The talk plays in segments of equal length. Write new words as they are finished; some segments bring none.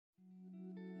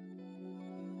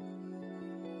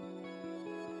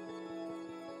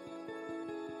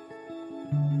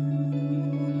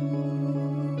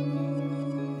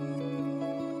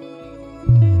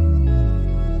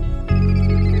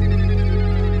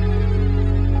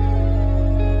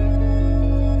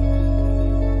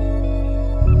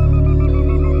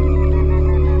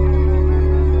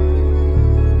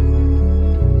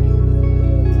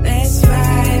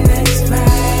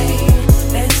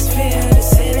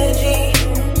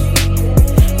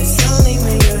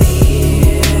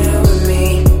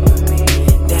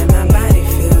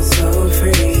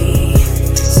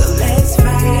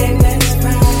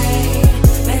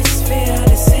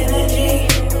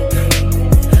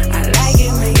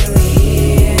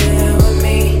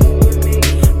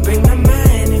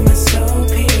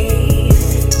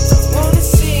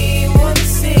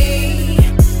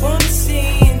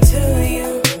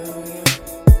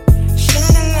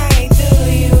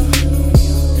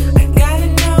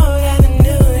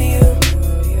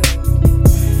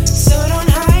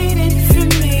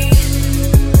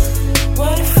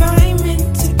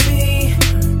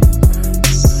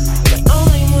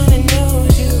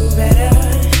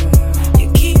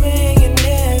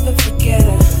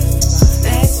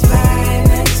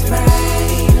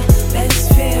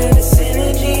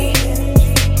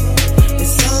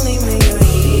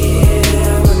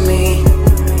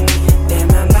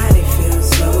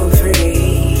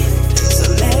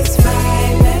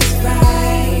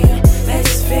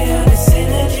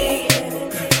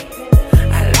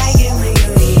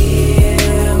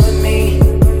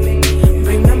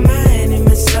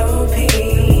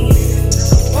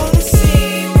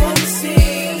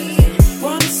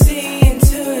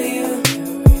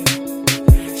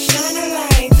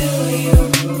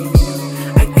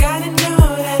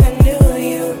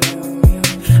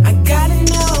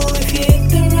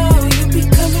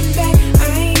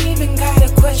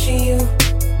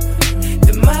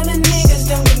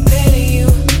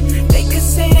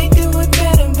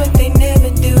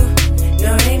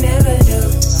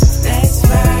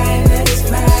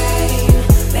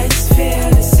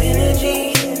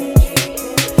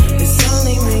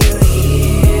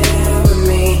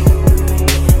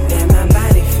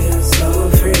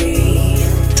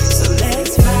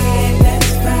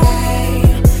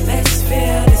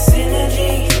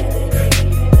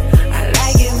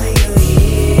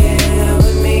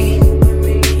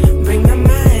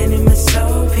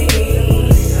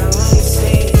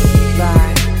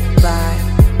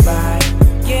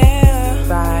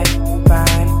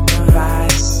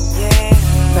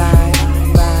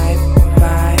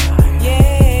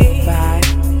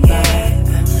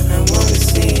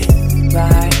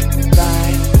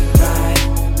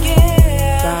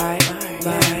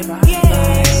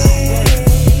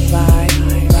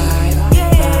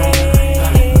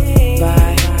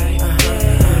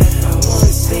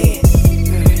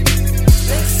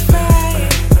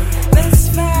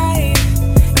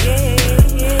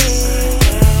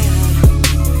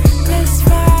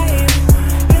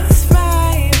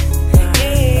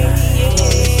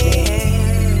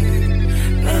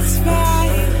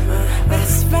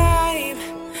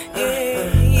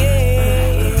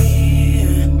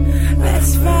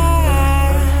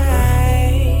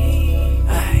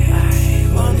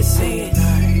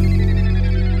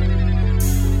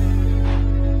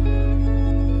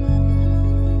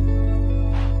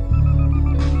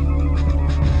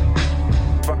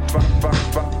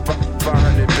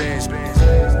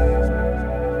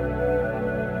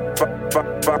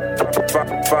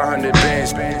500 bands.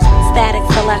 Static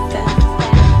Selector.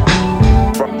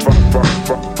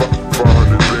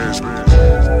 500 bands.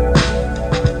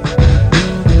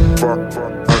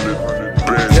 500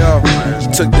 bands. Yo,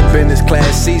 took the business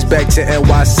class seats back to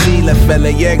NYC. Left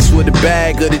LAX with a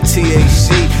bag of the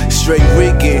THC. Straight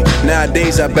rigging.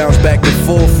 Nowadays I bounce back and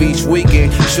forth each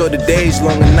weekend. Shorter days,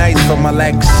 longer nights from my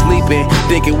lack of sleeping.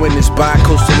 Thinking when this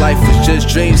bi-coastal life was just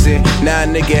dreams. Now a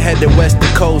nigga headed west to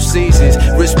cold seasons.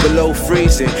 Wrist below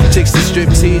freezing. Chicks that strip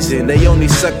teasing. They only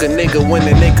suck a nigga when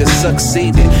the nigga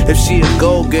succeeding. If she a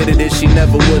goal getter, then she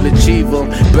never will achieve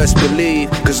them. Best believe,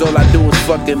 cause all I do is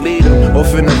fucking lead them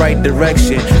off in the right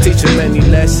direction. Teach them many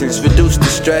lessons. Reduce the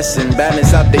stress and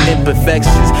balance out the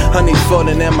imperfections. Honey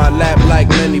falling in my lap like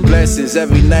many blessings.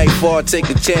 Every night before I take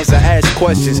a chance, I ask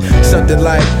questions. Something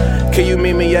like, can you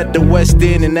meet me at the West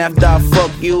End? And after I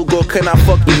fuck you, go, can I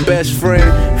fuck your best friend?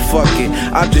 Fuck it,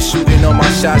 I'm just shooting all my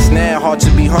shots now. Hard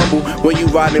to be humble when you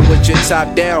riding with your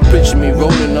top down. Picture me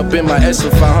rolling up in my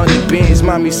S500 Benz.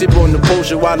 Mommy sip on the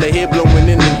potion while the hair blowing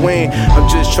in the wind. I'm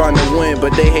just trying to win,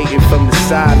 but they hating from the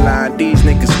sideline. These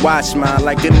niggas watch mine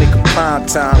like a nigga prime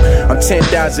time. I'm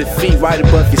 10,000 feet right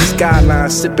above your skyline.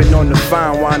 Sipping on the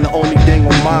fine wine, the only thing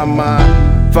on my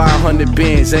mind. 500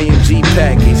 Benz, AMG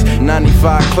package,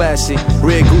 95 classic,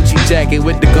 red Gucci jacket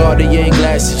with the Cartier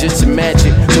glasses just to match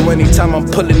it. So anytime I'm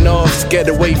pulling off,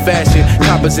 getaway fashion,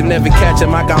 coppers will never catch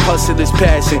 'em. I got hustler's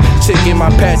passion. Chick in my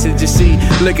passenger seat,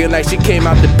 looking like she came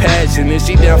out the passion, and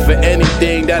she down for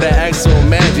anything that I ask or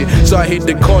imagine. So I hit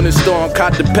the corner store and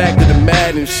caught the pack of the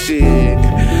Madden shit.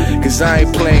 Cause I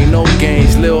ain't playing no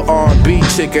games, lil R&B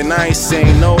chicken, I ain't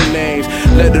saying no names.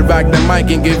 Let her rock the mic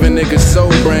and give a nigga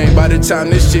soul brain. By the time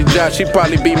this shit drops, she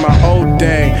probably be my old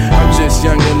dame. I'm just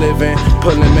young and living,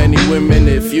 pulling many women.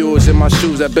 If you was in my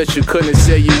shoes, I bet you couldn't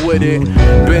say you wouldn't.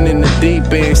 Been in the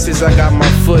deep end since I got my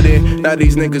foot in. Now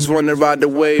these niggas wanna ride the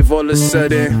wave all of a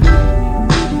sudden.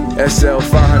 SL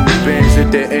 500 bands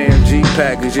with the AMG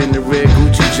package in the red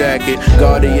Gucci jacket.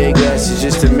 Cartier glasses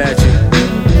just to match it.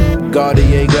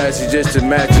 Cartier glasses just to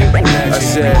match it. I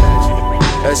said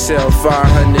SL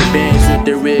 500 bands with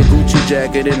the red Gucci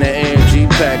jacket and the AMG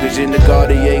package in the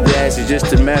Cartier glasses just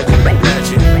to match it.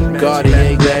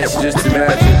 Cartier glasses just to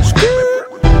match it.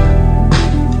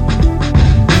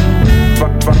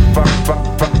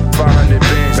 500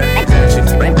 bands, match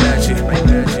it, match it.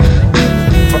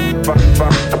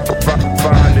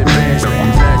 500 bands,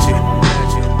 match it.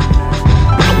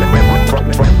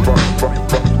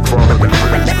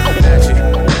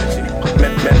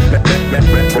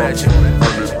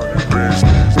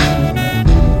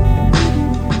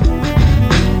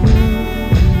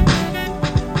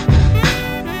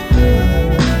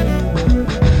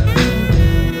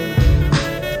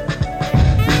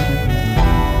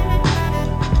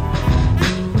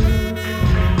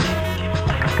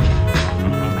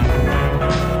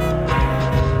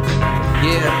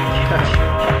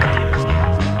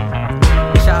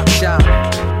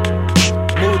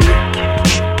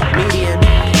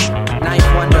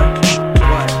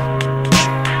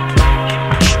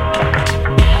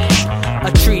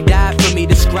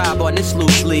 On this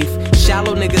loose leaf,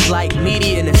 shallow niggas like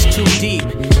median, it's too deep.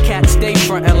 Cats stay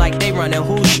frontin' like they runnin'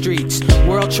 who streets.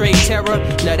 World trade terror,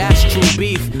 now that's true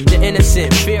beef. The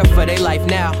innocent fear for their life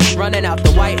now. Running out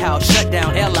the White House, shut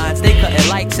down airlines, they cutting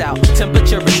lights out.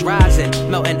 Temperature is rising,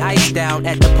 melting ice down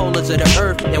at the polars of the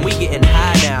earth, and we getting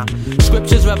high now.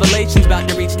 Scriptures, revelations about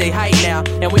to reach their height now,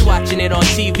 and we watching it on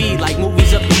TV like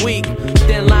movies of the week.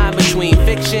 Thin line between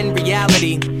fiction,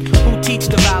 reality. Who teach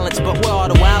the violence, but where all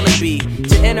the wildin' be?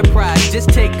 To enterprise, just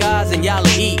take God's and y'all'll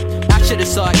eat. I should've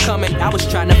saw it coming, I was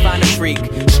trying to find a freak.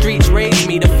 Streets raised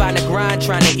me to find a grind,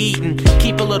 trying to eat and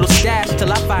keep a little stash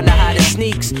till I find the hottest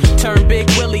sneaks. Turn Big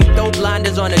Willie, throw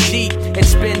blinders on a Jeep, and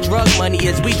spend drug money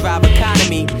as we drive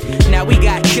economy. Now we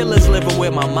got killers living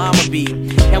where my mama be,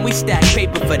 and we stack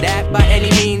paper for that by any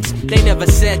means. They never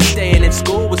said staying in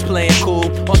school was playing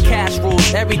cool, or cash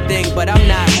rules everything, but I'm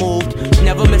not moved.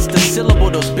 Never missed a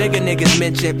syllable those bigger niggas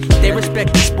mention. They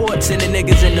respect the sports and the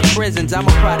niggas in the prisons. I'm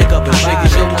a product of it. How big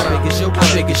is your world? How big is your world?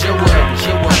 How big is your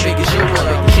world? How big is your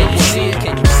world? Can you see it?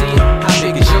 Can you see it? How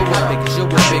big is your world? How big is your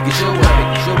world? How big is your world?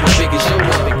 How big is your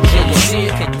world? Can you see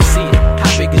it? Can you see it? How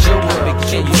big is your world?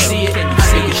 Can you see it? How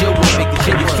big is your world?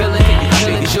 Can you feel it? How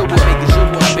big is your world?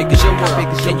 How big is your world?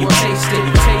 Can you taste it?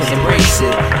 Embrace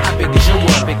it. How big is your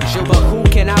world? But who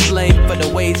can I blame for the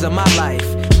ways of my life?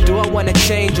 Do I wanna trying to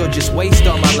change or just waste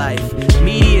all my life.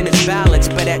 Median is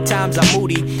balanced, but at times I'm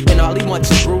moody, and all he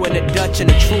wants is brewing a Dutch and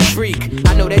a true freak.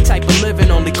 I know that type of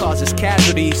living only causes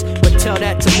casualties, but tell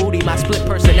that to Moody, my split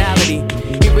personality.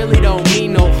 He really don't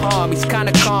mean no harm. He's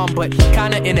kinda calm, but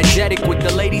kinda energetic. With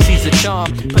the ladies, he's a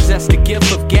charm. Possess the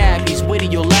gift of gab, he's witty,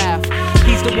 you'll laugh.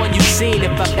 He's the one you've seen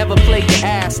if I've ever played your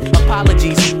ass.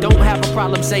 Apologies, don't have a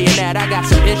problem saying that. I got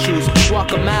some issues,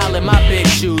 walk a mile in my big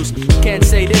shoes. Can't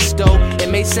say this though, it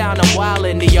may sound I'm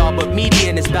wildin' to y'all, but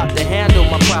Median is about to handle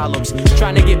my problems.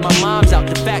 Trying to get my mom's out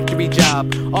the factory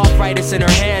job. Arthritis in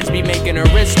her hands be making her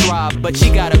wrist throb, but she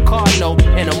got a car note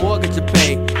and a mortgage to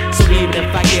pay. So even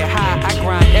if I get high, I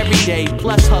grind every day,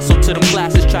 plus hustle to them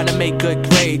classes trying to make good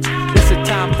grades. This a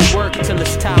time for work till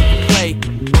it's time for play.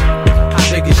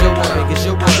 How big is your world? How big is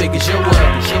your world? How big is your world?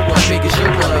 How big is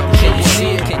your world? Can you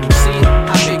see it? Can you see it?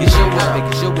 How big is your world? How big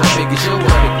is your world? How big is your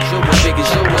world? How big is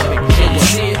your world? Can you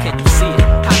see it? Can you see it?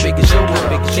 How big is your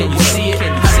world? Can you see it?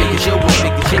 How big is your world?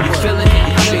 Can you feel it?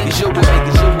 How big is your world?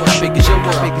 How big is your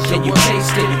world? Can you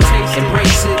taste it?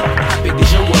 Embrace it? How big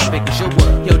is your world? How big is your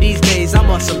world? Yo, these days I'm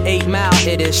on some 8 Mile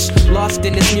it-ish. Lost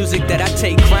in this music that I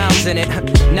take crowns in it.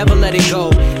 Never let it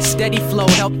go. Steady flow,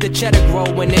 help the cheddar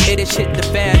grow. When the it-ish hit the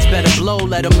fans, better blow.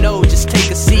 Let them know, just take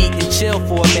a seat and chill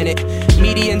for a minute.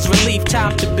 Median's relief,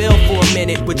 time to build for a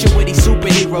minute. With your witty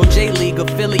superhero, J-League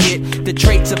affiliate. The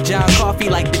traits of John Coffey,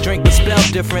 like the drink but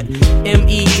spelled different.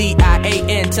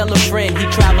 Median, tell a friend he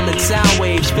traveling sound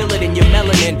waves. Feel it in your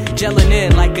melanin, gelling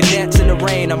in like a dance in the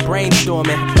rain. I'm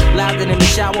brainstorming, louder in the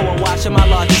shower while washing my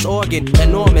largest organ.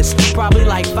 Enormous, probably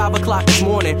like 5 o'clock this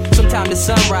morning. Sometime the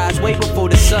sunrise, way before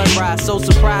the sunrise. So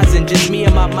surprising, just me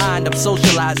and my mind, I'm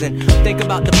socializing. Think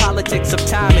about the politics of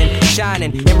timing,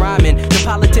 shining and rhyming. The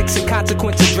politics and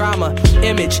consequence of drama,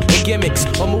 image and gimmicks.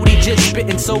 Or Moody just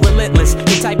spitting so relentless.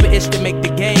 The type of ish to make the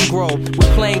game grow.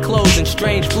 With plain clothes and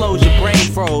strange flows, your brain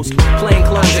froze. Plain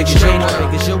clothes and strange flows. How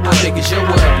big is your world? How big is your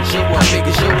world? How big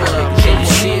is your world? Can you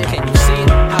see it? Can you see it?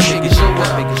 How big is your world?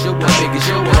 How big is your world? How big is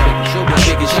your world? How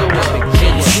big is your world?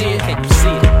 Can you see it? Can you see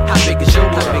it? How big is your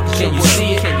world? Can you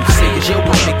see it? How big is your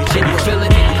world? Can you feel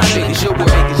it? How big is your world?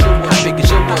 How big is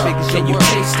your world? Can you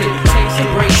taste it?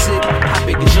 Embrace it? How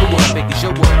big is your world? How big is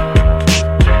your world?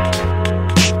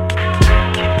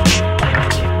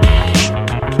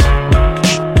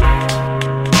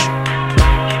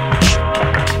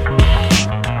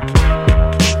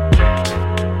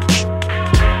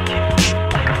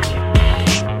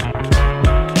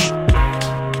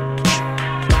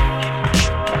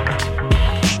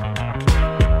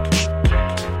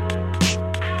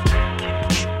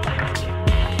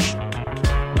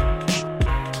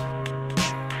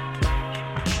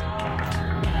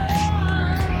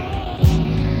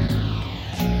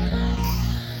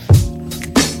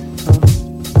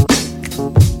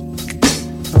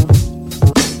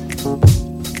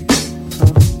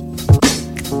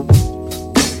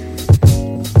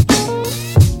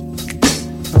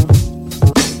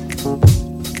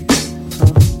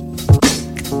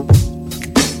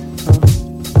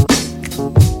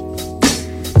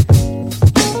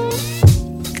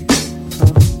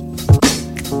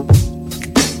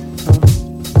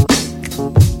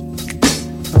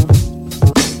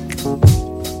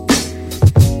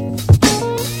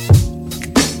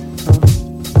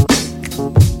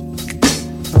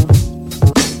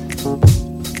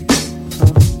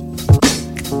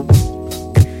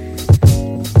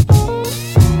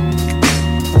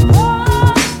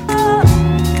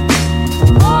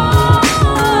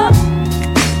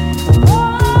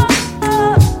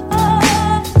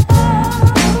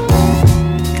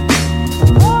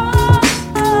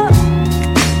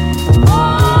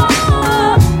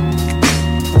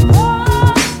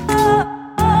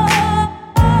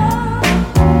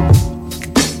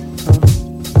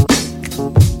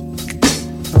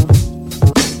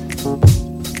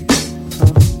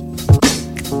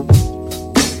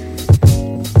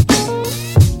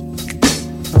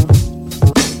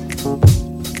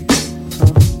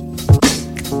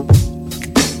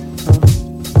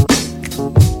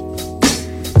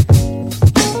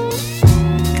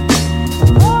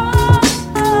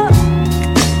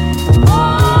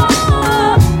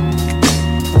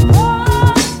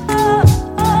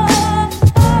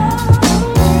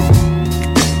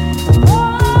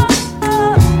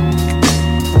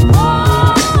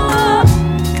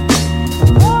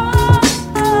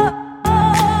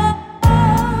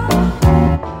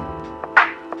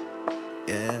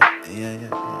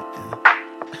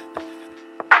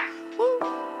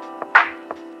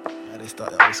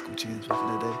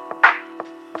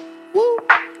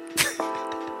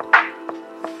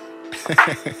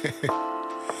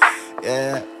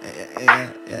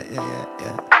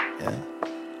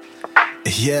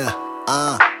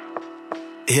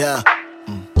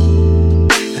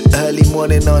 Early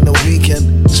morning on the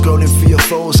weekend, scrolling through your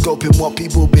phone, scoping what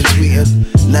people been tweeting.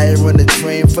 Now you're on the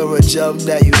train for a job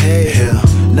that you hate.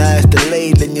 Now it's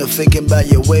delayed and you're thinking about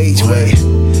your wage. Wait,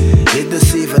 it's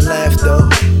deceiving life though.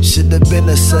 Should've been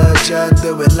a surgeon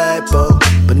doing lipo,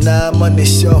 but now I'm on the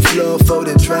shop floor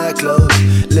folding dry clothes,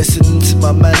 listening to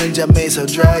my manager make some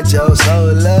dry jokes.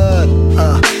 Oh Lord,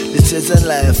 this isn't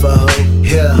life I hope.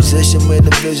 Musician with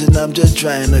a vision, I'm just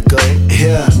trying to go.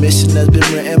 Mission has been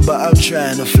written but I'm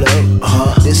trying to flow.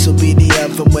 This'll be the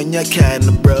anthem when you're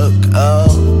kinda broke.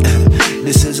 Oh,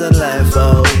 this isn't life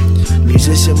I hope.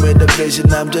 Musician with a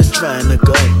vision, I'm just trying to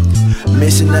go.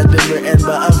 Mission has been written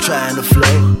but I'm trying to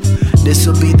flow.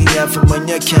 This'll be the anthem when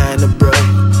you're kinda broke.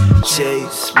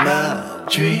 Chase my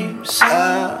dreams,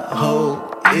 I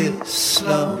hope it's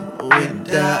slowing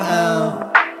down.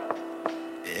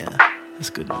 Yeah, that's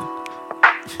good, man.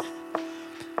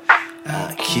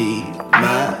 I keep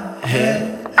my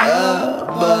head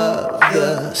above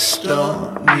the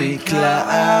stormy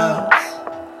clouds.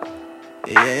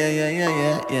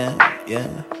 Yeah.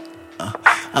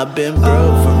 I've been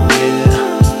broke for a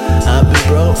minute. I've been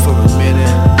broke for a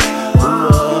minute.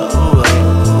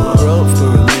 Broke for a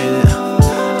minute.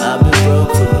 I've been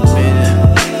broke for a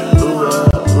minute.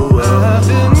 I've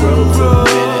been broke for a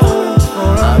minute.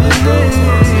 I've been broke for a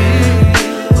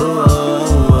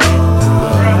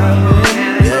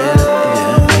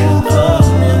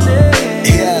minute.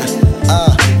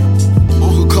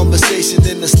 Conversation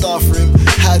in the staff room,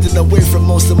 hiding away from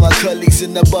most of my colleagues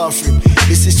in the bathroom.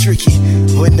 This is tricky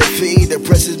when the PE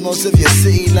depresses most of your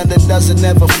city. London doesn't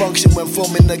ever function when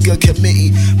forming a good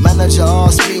committee. Manager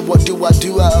asked me what do I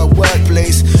do at a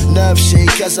workplace. Nerve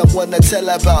shake as I wanna tell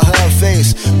about her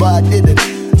face, but I didn't.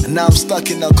 And now I'm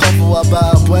stuck in a convo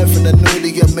about a boyfriend and all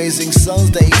the amazing songs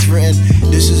that he's written.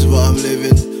 This is what I'm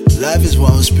living. Life is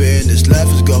what I'm spitting. This life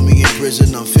has got me in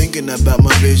prison. I'm thinking about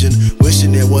my vision,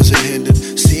 wishing it wasn't hindered,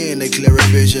 seeing a clearer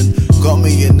vision. Got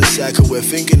me in the cycle where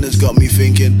thinking has got me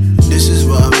thinking. This is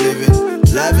what I'm living.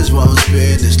 Life is what I'm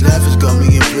spitting. This life has got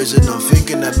me in prison. I'm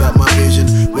thinking about my vision,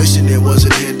 wishing it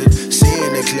wasn't hindered,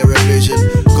 seeing a clearer vision.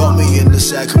 Got me in the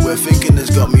cycle where thinking has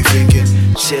got me thinking.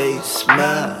 Chase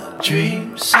my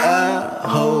dreams, I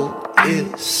hope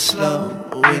it's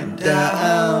slowing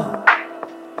down.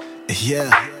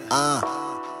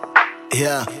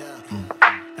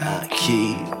 I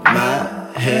keep my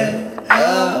head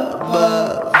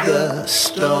above the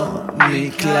stormy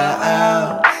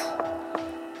clouds.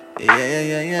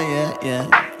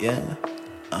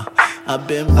 I've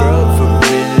been broke for a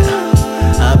minute.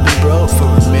 I've been broke for a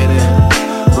minute.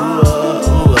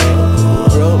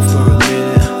 Broke for a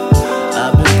minute.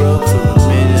 I've been broke for a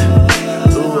minute.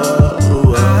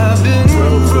 I've been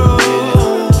broke for a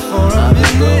minute. I've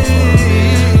been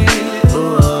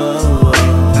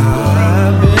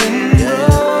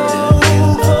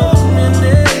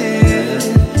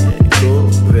broke for a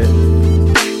minute.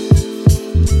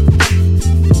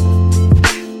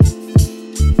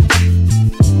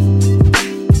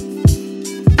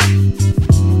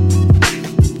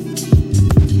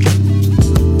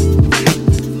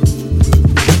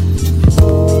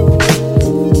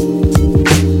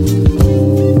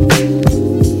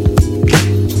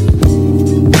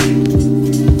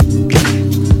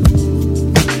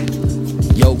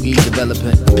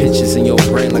 Developing pictures in your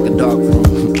brain like a dark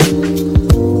room.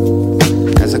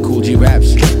 As a Cool G rap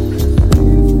shit.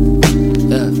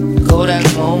 Kodak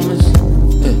moments,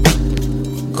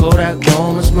 Kodak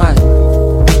moments might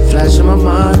flash in my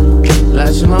mind,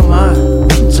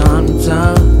 from time to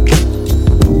time.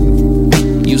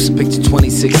 Used to picture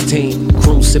 2016,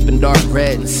 crew sipping dark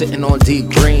red and sitting on deep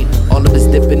green. All of us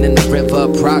dipping in the river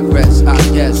of progress, I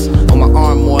guess. On my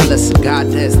arm, more or less a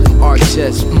goddess than our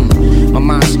chest. My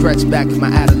mind stretched back in my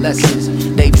adolescence,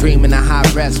 daydreaming at high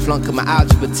rest, flunking my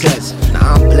algebra test.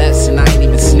 Now I'm blessed and I ain't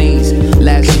even sneeze.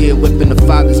 Last year whipping the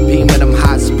father's beam at them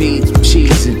high speeds,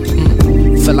 cheesing.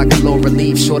 Felt like a low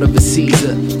relief, short of a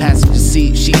Caesar. Passenger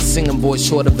seat, she's singing voice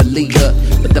short of a leader.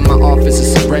 But then my office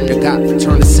is surrender, got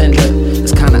return to sender.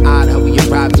 It's kinda odd how we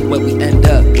arrived to where we end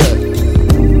up.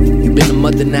 You've been a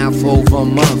mother now for over a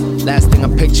month. Last thing I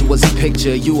pictured was a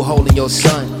picture of you holding your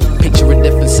son. Picture a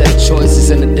different set of choices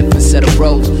and a different set of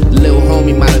roads. The little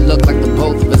homie might have looked like the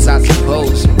both of us, I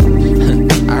suppose.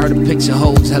 I heard a picture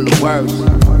holds hella words.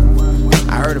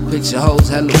 I heard a picture holds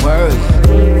hella words.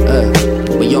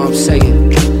 But yo, I'm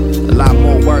saying, a lot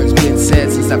more words been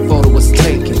said since that photo was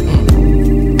taken.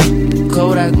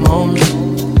 Kodak moments,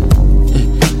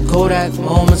 Kodak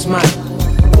moments might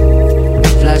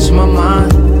flash in my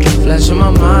mind,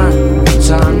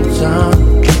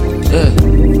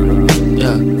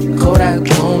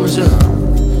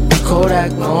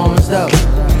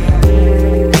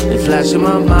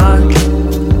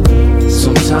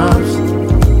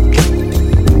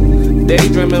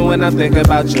 Daydreaming when I'm thinking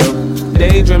about you.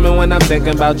 Daydreaming when I'm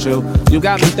thinking about you. You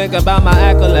got me thinking about my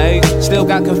accolade. Still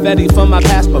got confetti from my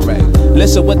past parade.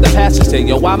 Listen what the pastor say,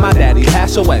 yo, why my daddy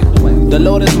passed away? The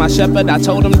Lord is my shepherd, I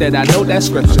told him that I know that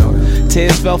scripture.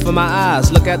 Tears fell from my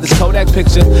eyes, look at this Kodak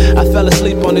picture. I fell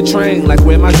asleep on the train, like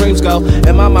where my dreams go.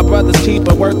 Am I my brother's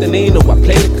keeper, worth the Nino? I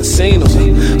play the casino.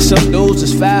 Some dudes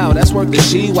is foul, that's worth the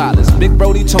She-Wallers. Big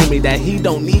Brody told me that he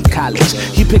don't need college.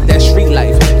 He picked that street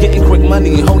life, getting quick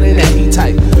money, holding that heat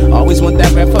tight. Always want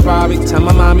that red Ferrari, tell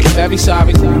my mommy very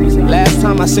sorry. Last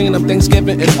time I seen him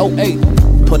Thanksgiving in 08.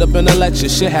 Put up in a lecture,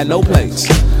 shit had no place.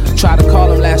 Tried to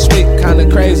call him last week, kinda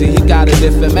crazy. He got a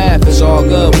different math, it's all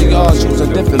good, we all choose a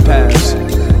different path.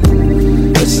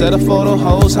 Instead of photo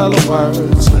hoes, hella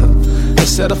words.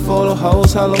 Instead of photo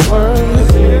hoes, hella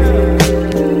words.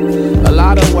 A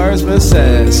lot of words been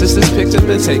said since this picture's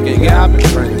been taken. Yeah, I've been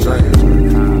framed.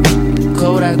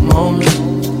 Kodak moments,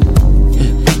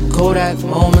 yeah. Kodak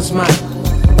moments, man.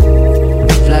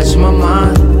 Flash in my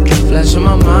mind, flash in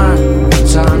my mind,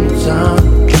 time to time,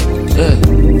 yeah,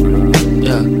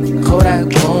 yeah. Kodak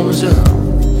moments, yeah.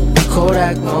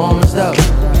 Kodak moments, though.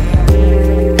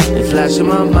 They flash in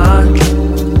my mind,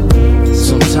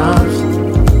 sometimes.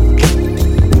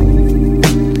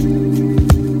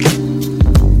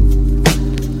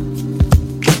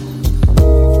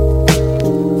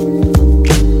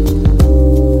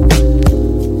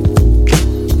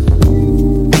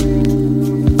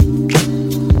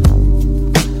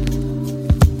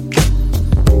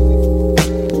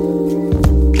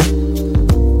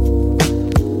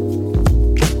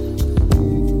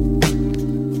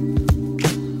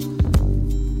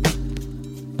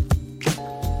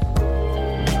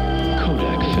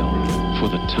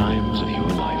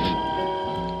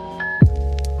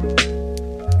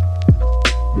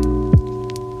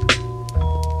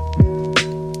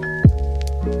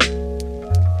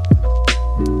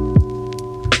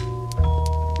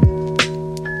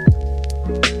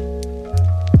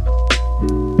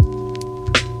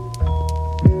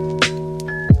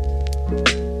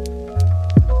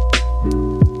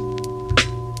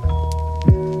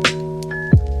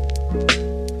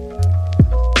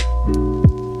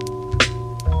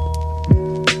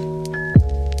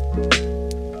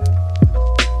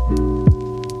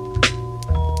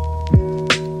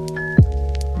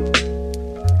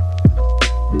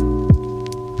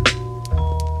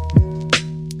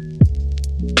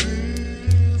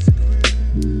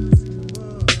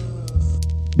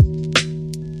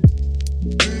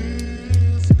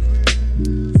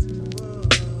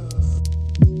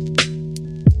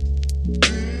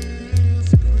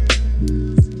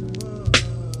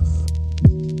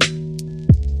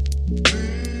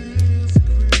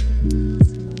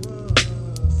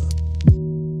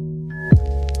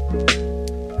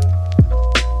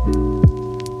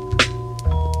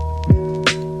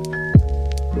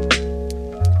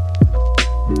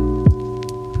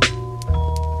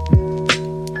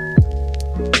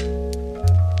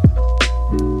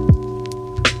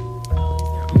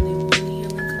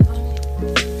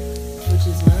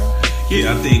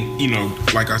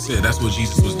 Like I said, that's what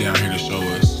Jesus was down here to show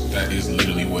us. That is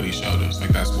literally what he showed us.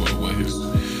 Like that's what his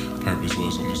purpose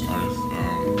was on this earth.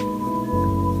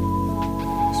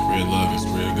 Spread love and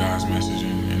spread God's message,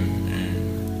 and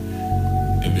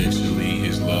eventually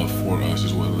his love for us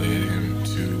is what led him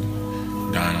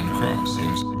to dying on the cross.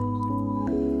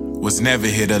 Was never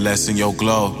here to lessen your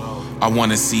glow. I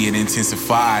wanna see it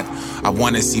intensified. I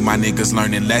wanna see my niggas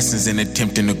learning lessons and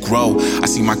attempting to grow. I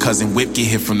see my cousin Whip get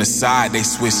hit from the side, they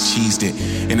Swiss cheesed it.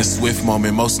 In a swift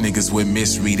moment, most niggas would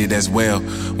misread it as well.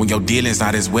 When your dealing's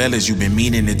not as well as you been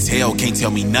meaning to tell. Can't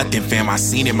tell me nothing, fam, I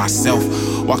seen it myself.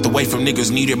 Walked away from niggas,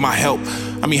 needed my help.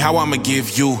 I mean, how I'ma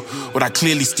give you what I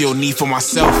clearly still need for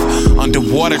myself?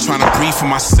 Underwater, trying to breathe for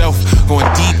myself. Going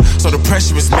deep, so the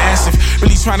pressure is massive.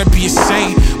 Really trying to be a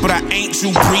saint, but I ain't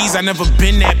Drew Brees. I never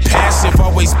been that passive,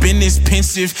 always been this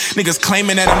pensive. Niggas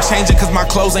claiming that I'm changing cause my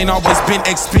clothes ain't always been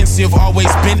expensive. Always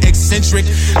been eccentric,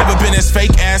 never been as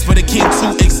fake ass, but akin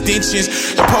to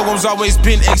extensions. The program's always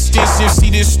been extensive. See,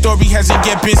 this story hasn't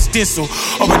yet been stenciled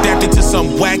or adapted to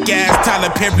some whack ass Tyler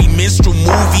Perry minstrel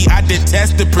movie. I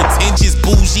detest the pretentious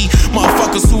bougie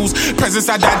motherfuckers whose presence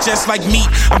I digest like meat.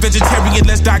 I'm vegetarian,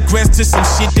 let's digress to some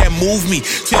shit that move me.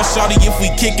 Tell shawty if we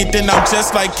kick it, then I'm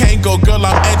just like Kango. Girl,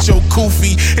 I'm at your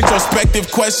kufi.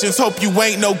 Introspective questions, hope you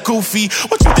ain't no goofy.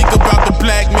 What you think about the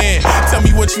black man. Tell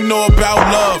me what you know about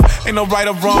love. Ain't no right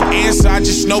or wrong answer, I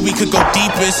just know we could go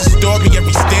deeper. It's a story,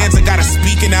 every stanza gotta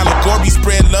speak an allegory.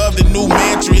 Spread love, the new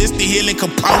mantra. It's the healing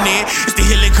component. It's the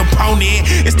healing component.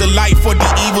 It's the light for the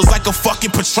evils like a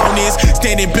fucking Patronus.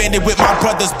 Standing banded with my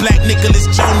brothers, Black Nicholas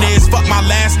Jonas. Fuck my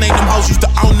last name, them hoes used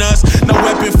to own us. No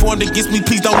weapon formed against me,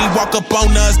 please don't even walk up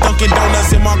on us. Dunkin'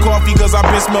 Donuts in my coffee, cause I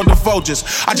been smelled the Folgers.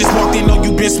 I just walked in, know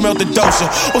you been smelled the doja.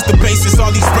 What's the basis?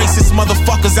 All these racist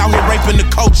motherfuckers out here raping the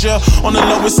culture. On the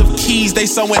lowest of keys, they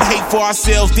sowing hate for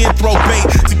ourselves, then throw bait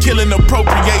to kill and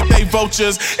appropriate. They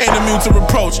vultures, ain't immune to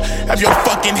reproach. Have your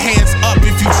fucking hands up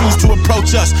if you choose to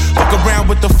approach us. Fuck around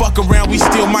with the fuck around, we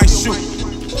still might shoot.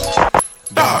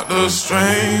 Dr.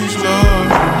 Strangelove,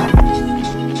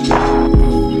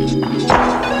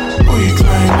 we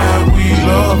claim that we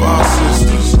love our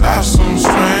sisters. That's some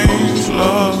strange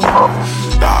love.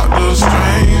 Dr.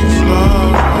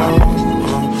 Strangelove,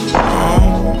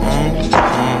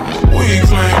 we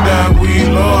claim that we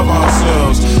love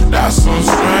ourselves. That's some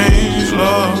strange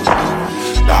love.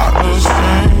 Dr.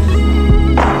 Strange,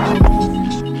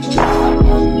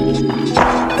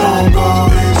 don't go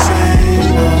insane,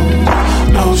 love.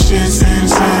 No shit's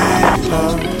insane,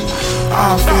 love.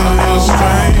 I feel your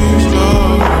strange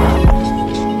love.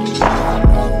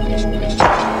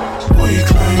 We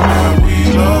claim that we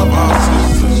love our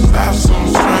sisters. That's some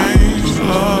strange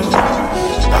love.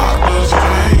 Dr.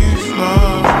 Strange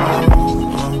love.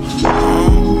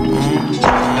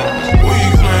 We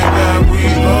claim that we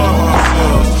love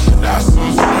ourselves. That's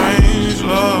some strange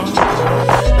love.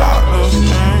 Dr.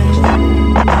 Strange.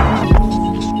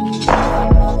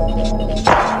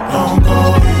 Don't go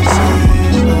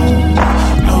insane, love.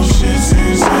 No shit's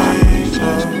insane,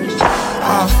 love.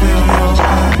 I feel your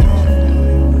pain.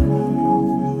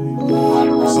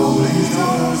 So please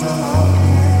tell us I love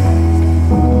you.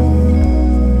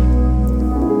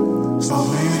 So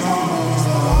please don't lose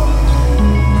the love.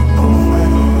 Don't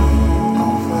fade away,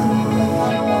 don't fade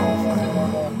away, don't fade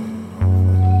away.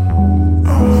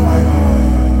 Don't fade away,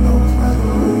 don't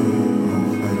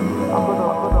fade away.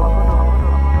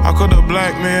 How could a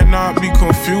black man not be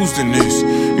confused in this?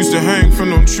 Used to hang from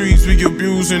them trees, we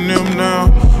abusing them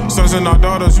now. Sons and our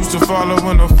daughters used to follow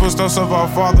in the footsteps of our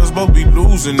fathers, but we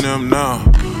losing them now.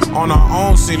 On our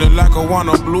own, see the lack of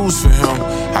wanna blues for him.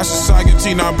 How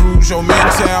society not bruise your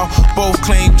mental? Both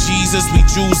claim Jesus, we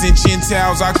Jews and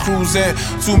Gentiles. I cruise at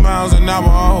 2 miles an hour.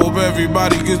 I hope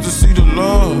everybody gets to see the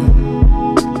love.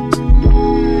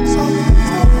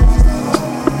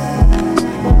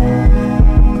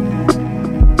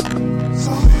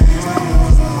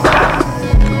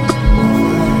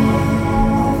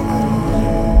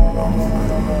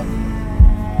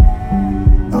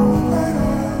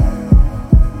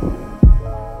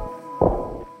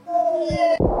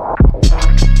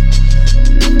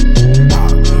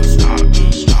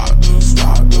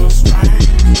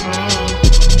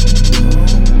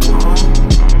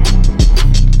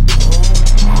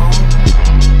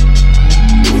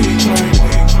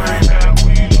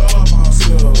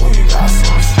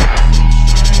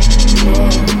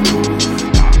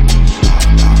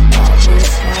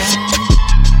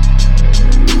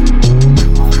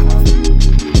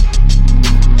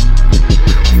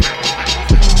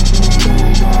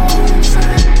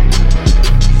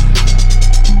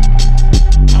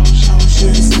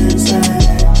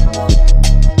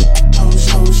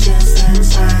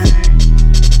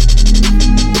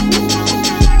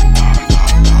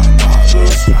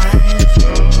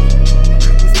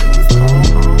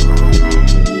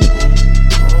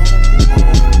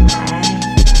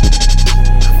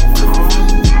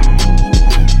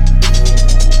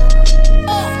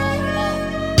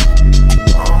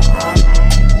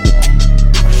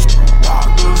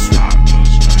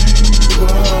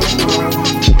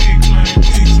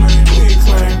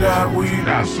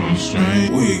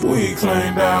 We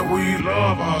claim that we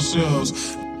love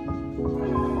ourselves.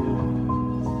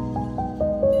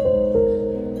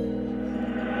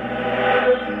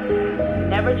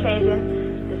 Never changing,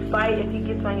 despite if he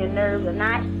gets on your nerves or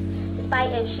not.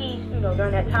 Despite if she's,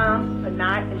 during that time or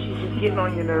not, and she's just getting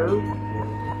on your nerves.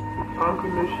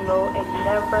 Unconditional and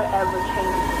never ever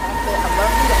changes. That's it. I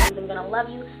love you. I'm even gonna love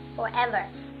you forever.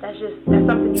 That's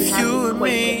something you have to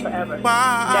equate with forever.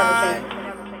 Never change.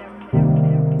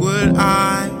 Would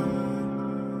I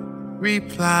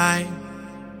reply?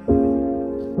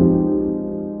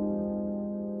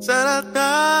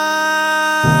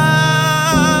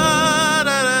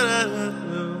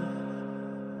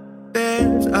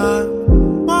 There's a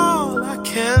wall I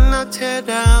cannot tear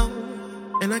down,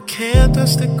 and I can't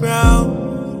touch the ground.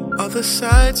 All the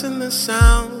sights and the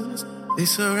sounds, they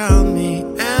surround me,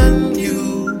 and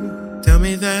you Tell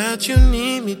me that you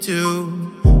need me to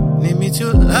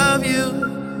love you,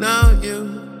 know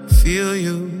you, feel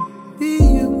you, be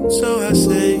you. So I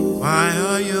say, why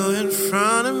are you in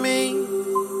front of me?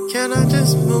 Can I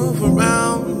just move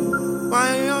around?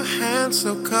 Why are your hands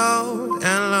so cold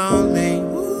and lonely?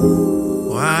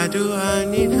 Why do I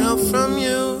need help from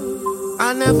you?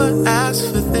 I never asked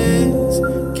for this.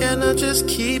 Can I just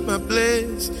keep my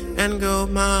bliss and go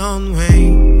my own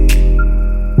way?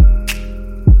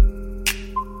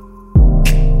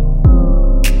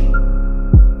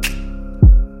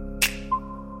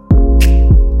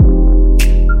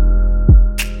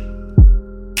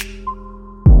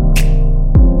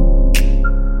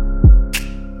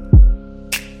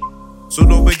 So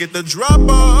don't forget to drop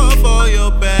off all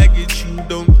your baggage. You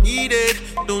don't need it.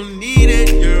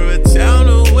 You're a town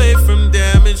away from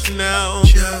damage now.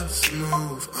 Just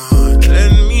move on.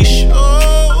 Let me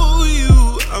show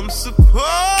you I'm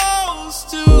supposed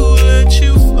to let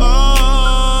you fall.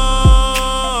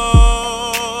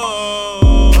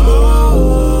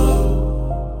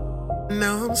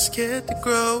 Now I'm scared to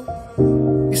grow.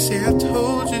 You say I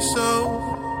told you so.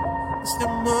 Is there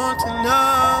more to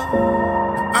know?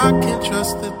 I can't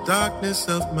trust the darkness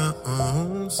of my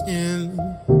own skin.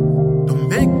 Don't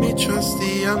make me trust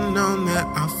the unknown that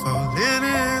I've fallen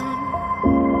in.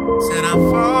 Said I'm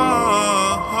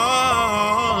falling.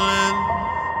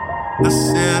 I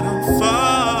said I'm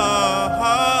falling.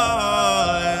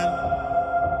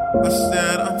 I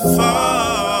said I'm falling.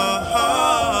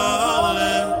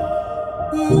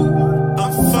 Ooh,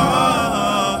 I'm falling.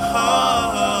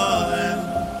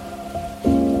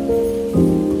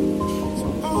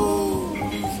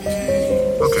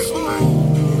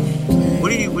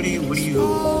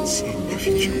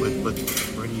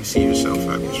 Where do you see yourself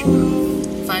 5 years from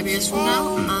now? 5 years from now?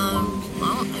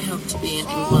 Well, I hope to be in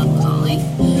England with Ollie.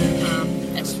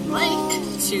 I would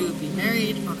like to be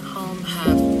married, own a home,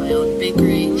 have my own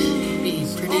bakery, be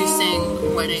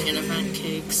producing wedding and event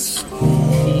cakes,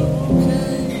 be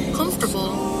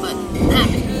comfortable but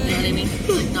happy, you know what I mean?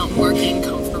 Like not working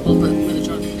comfortable but with a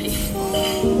job to pay.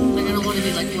 Like I don't want to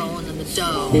be like rolling in the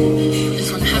dough. I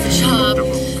just want to have a job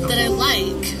that I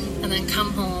like and then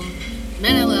come home,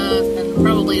 man I love, and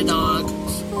probably a dog.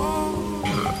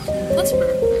 That's where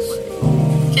I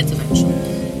want kids eventually.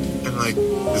 And like,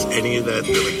 does any of that,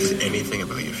 does anything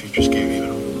about your future scare you at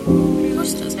all? Of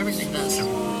course it does. Everything does. The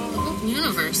whole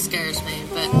universe scares me,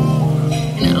 but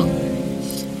you know,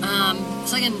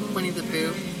 it's like in Winnie the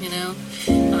Pooh. You know,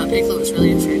 Piglet was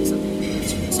really afraid of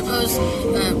something. Suppose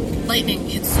lightning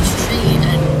hits this tree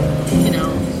and you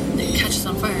know it catches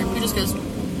on fire, and Pooh just goes,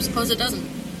 suppose it doesn't.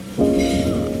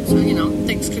 So, you know,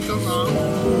 things could go wrong.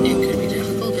 It could be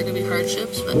difficult, there could be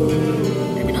hardships, but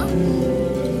maybe not.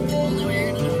 The only way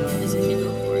you're gonna know is if you go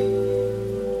for it.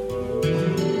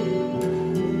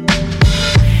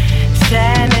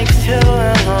 Sat next to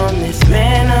a homeless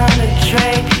man on the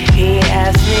train. He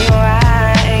asked me why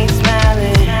I ain't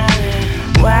smiling,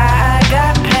 why I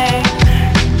got paid.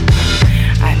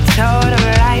 I told him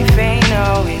life ain't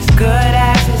always good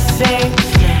as it seems.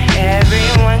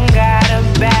 Everyone got a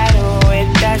battle with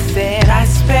that said I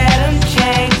spare them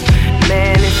change.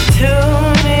 Man, it's too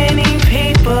many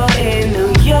people in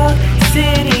New York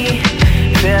City.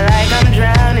 Feel like I'm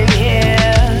drowning here,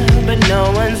 but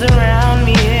no one's around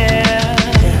me here.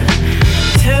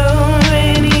 Too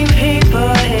many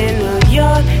people in New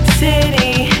York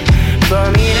City for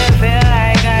me to feel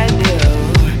like I do,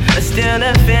 but still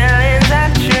the feelings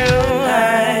are true.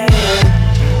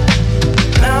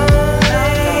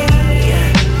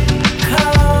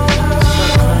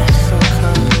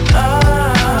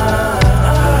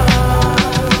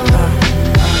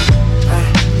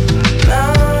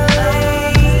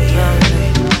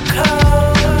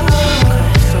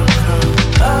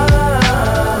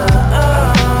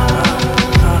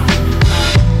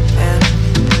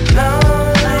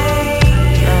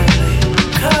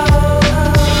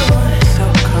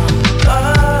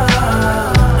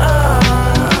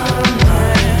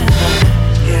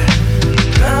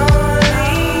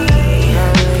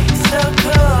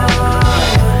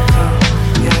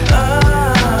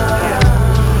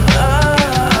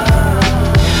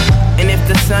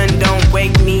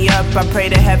 I pray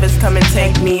the heavens come and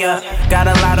take me up. Got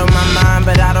a lot on my mind,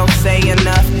 but I don't say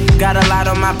enough. Got a lot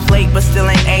on my plate, but still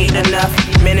ain't ate enough.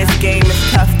 Man, this game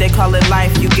is tough, they call call it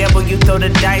life. You gamble, you throw the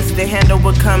dice, they handle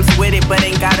what comes with it, but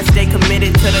ain't gotta stay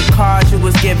committed to the cards you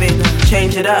was given.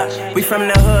 Change it up. We from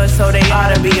the hood, so they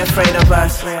ought to be afraid of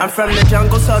us. I'm from the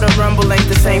jungle, so the rumble ain't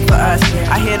the same for us.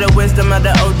 I hear the wisdom of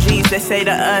the OGs, they say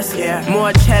to us,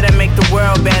 more cheddar make the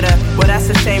world better. Well, that's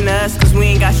a shame to us, cause we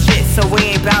ain't got shit, so we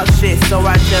ain't bout shit. So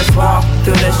I just walk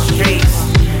through the streets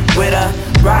with a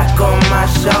rock on my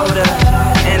shoulder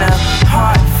and a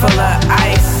heart full of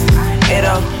ice.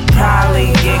 It'll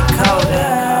probably get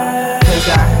colder, cause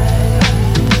I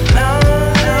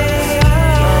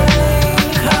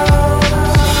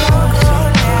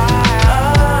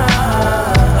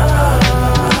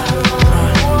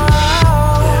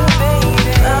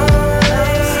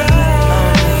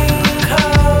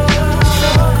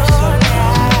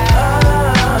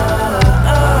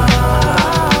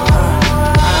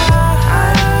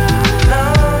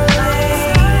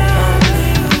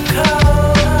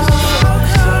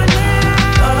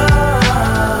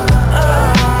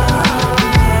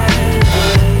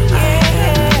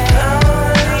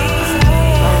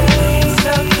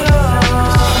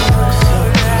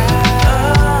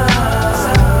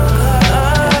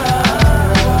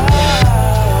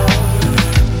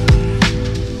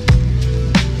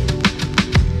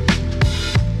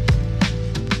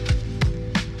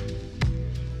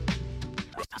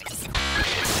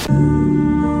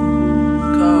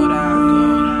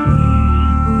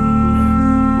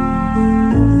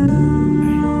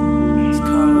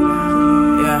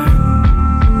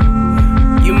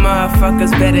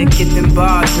better get them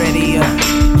bars ready up.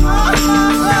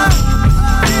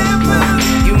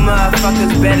 You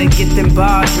motherfuckers better get them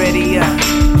bars ready up.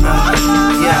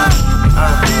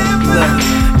 Look,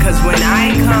 cause when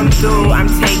I come through, I'm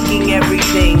taking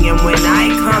everything. And when I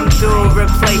come through,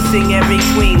 replacing every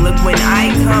queen. Look, when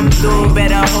I come through,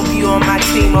 better hope you on my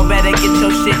team, or better get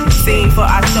your shit seen. For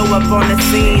I show up on the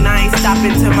scene, I ain't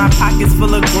stopping till my pockets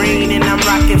full of green. And I'm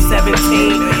rocking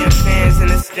 17 million fans in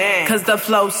the stand. Cause the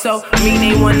flow so mean,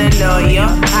 they wanna know ya.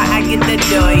 I get the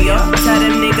dough, yo. Tell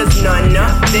them niggas no,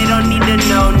 they don't need to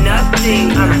know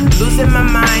nothing. I'm losing my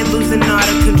mind, losing all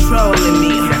the control in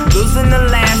me. Losing the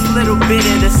last little bit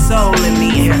of the soul in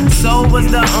me. Soul was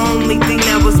the only thing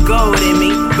that was gold in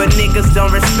me. But niggas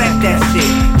don't respect that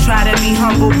shit. Try to be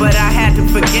humble, but I had to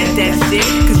forget that shit.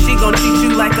 Cause she gon' treat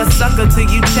you like a sucker till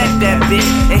you check that bitch.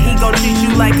 And he gon' treat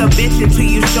you like a bitch until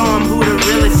you show him who the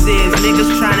realest is.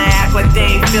 Niggas tryna act like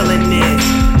they ain't feeling this.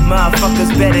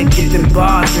 Motherfuckers better get them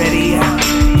bars ready.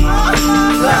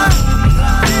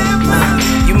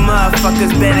 You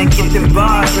motherfuckers better get them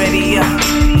bars ready.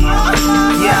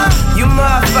 You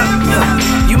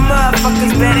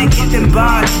motherfuckers better get them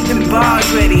bars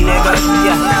ready, nigga.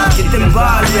 Get them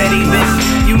bars ready, bitch.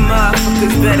 You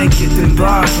motherfuckers better get them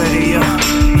bars ready,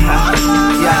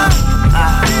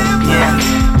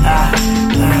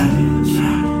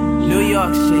 New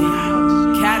York shit,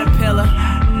 Caterpillar,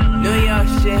 New York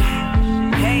shit.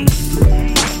 Hey,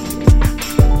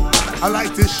 I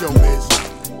like this show, Biz.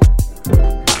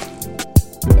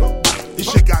 This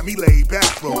shit got me laid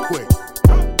back real quick.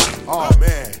 Oh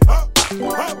man.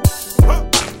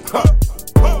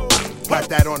 Got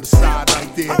that on the side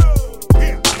right there.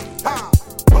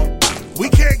 We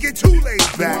can't get too laid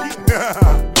back.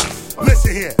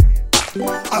 Listen here.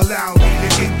 Allow me to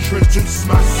introduce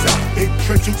myself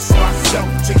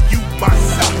to you,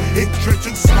 myself.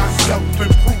 Introduce myself,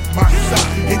 improve myself.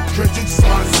 Introduce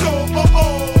myself.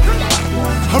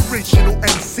 Original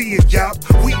MC and y'all,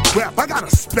 we rap. I got a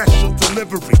special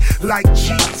delivery like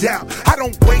G-Dap. I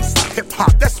don't waste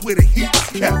hip-hop, that's where the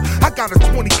heat's kept. I got a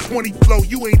 2020 flow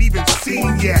you ain't even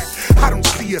seen yet. I don't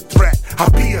see a threat, I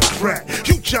be a threat.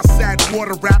 You just add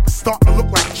water rap, starting to look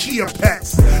like chia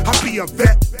pets. I be a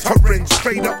veteran,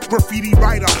 straight up graffiti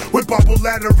writer with bubble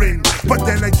lettering. But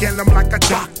then again, I'm like a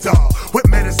doctor with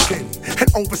medicine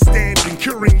and overstanding,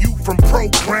 curing you from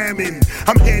programming.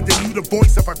 I'm handing you the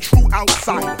voice of a true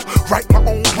outsider. Write my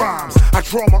own rhymes, I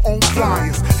draw my own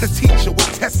flyers. The teacher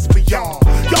will test for y'all.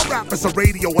 Y'all rappers are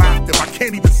radioactive, I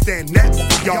can't even stand next to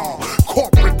y'all.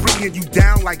 Corporate bringing you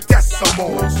down like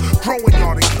decimals, growing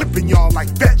y'all and clipping y'all like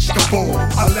vegetables.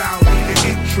 Allow me to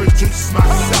introduce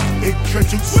myself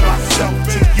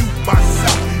to you,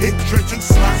 myself.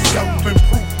 Introduce myself,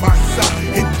 improve myself.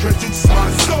 Introduce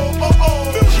myself.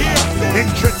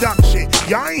 Introduction,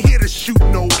 y'all ain't here to shoot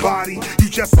nobody. You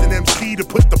just an MC to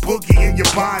put the boogie in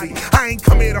your body. I ain't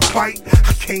come here to fight,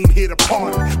 I came here to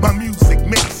party. My music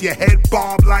makes your head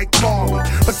bob like Marley.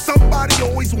 But somebody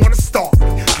always wanna start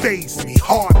me, phase me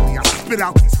hardly. I spit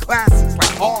out these classics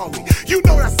like Harley. You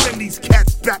know I send these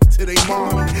cats back to their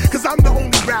mommy. Cause I'm the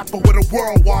only rapper with a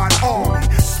worldwide army.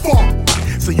 Spark me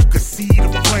so you can see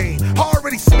the flame. I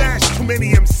already smashed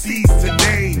many MCs to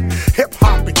name. Hip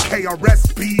hop and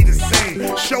KRS be the same.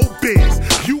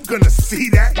 Showbiz, you gonna see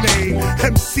that name.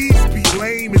 MCs be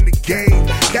lame in the game.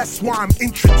 That's why I'm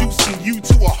introducing you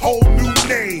to a whole new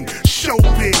name.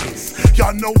 Showbiz,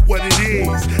 y'all know what it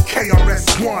is.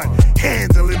 KRS-One,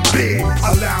 handling biz.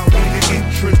 Allow me to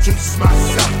introduce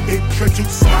myself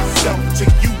to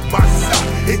you myself.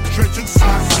 Introduce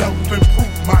myself and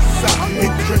prove myself.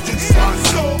 Introduce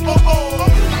myself.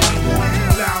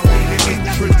 Allow me to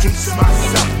introduce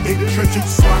myself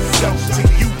to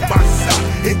you myself.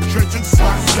 Introduce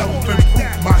myself and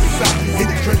prove myself.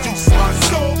 Introduce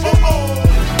myself.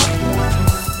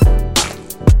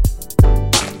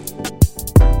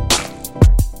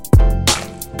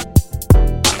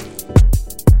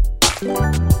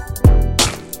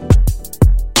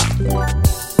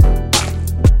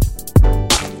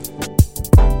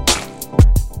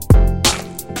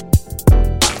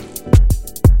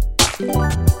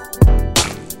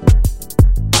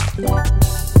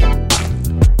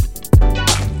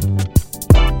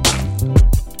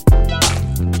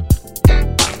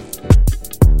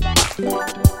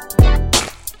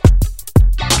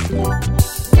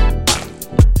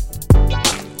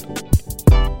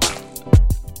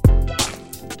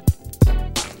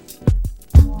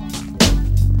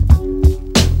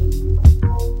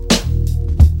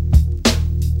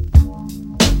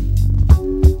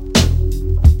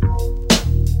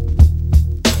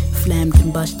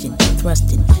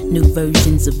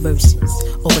 Versions of verses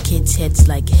over kids' heads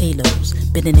like halos,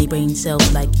 bending their brain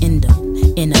cells like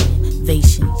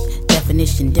innovation,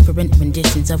 definition, different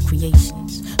renditions of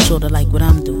creations, sorta like what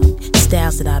I'm doing,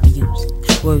 styles that I be using,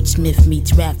 wordsmith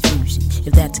meets rap fusion,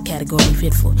 if that's a category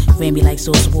fit for Grammy like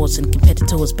Source Awards and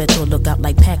competitors, better look out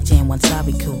like Pac-Jam once I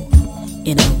be cool.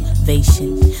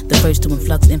 Innovation, the first to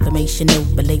influx information, no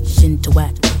relation to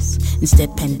actors,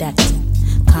 instead pandactic.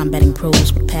 Combating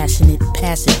prose with passionate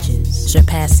passages,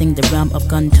 surpassing the realm of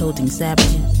gun-toting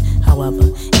savages.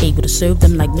 However, able to serve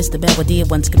them like Mr. Belvedere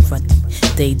once confronted.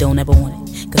 They don't ever want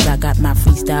it, cause I got my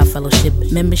freestyle fellowship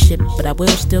membership, but I will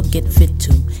still get fit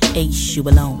to ace you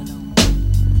alone.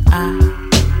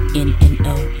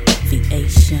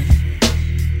 INNOVATION.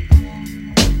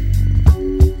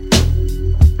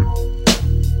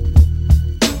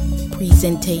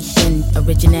 Presentation,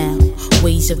 original,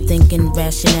 ways of thinking,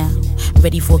 rationale,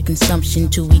 ready for consumption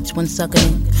to each one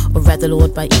suckling, or rather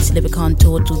lured by each lyric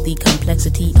contour to the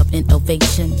complexity of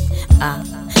innovation.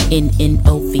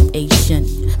 Innovation,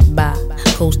 by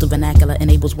coastal vernacular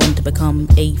enables one to become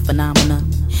a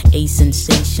phenomenon, a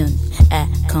sensation,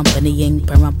 accompanying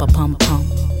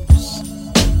pum-pum-pums.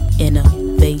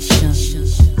 Innovation.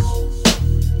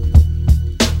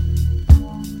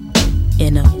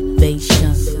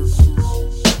 Innovation.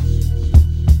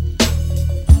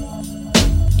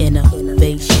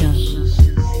 Innovation.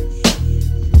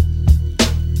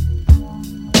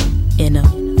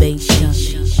 Innovation.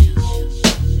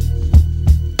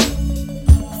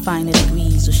 Finer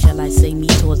degrees, or shall I say me,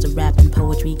 towards the rap and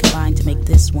poetry combined to make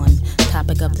this one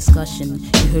topic of discussion.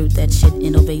 You heard that shit,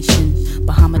 innovation.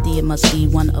 Bahamadia must be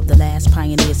one of the last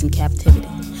pioneers in captivity,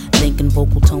 linking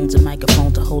vocal tones and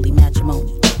microphone to holy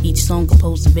matrimony. Each song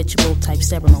composed of ritual type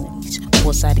ceremonies.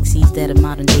 Foresight exceeds that of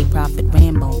modern day prophet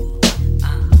Ramboni.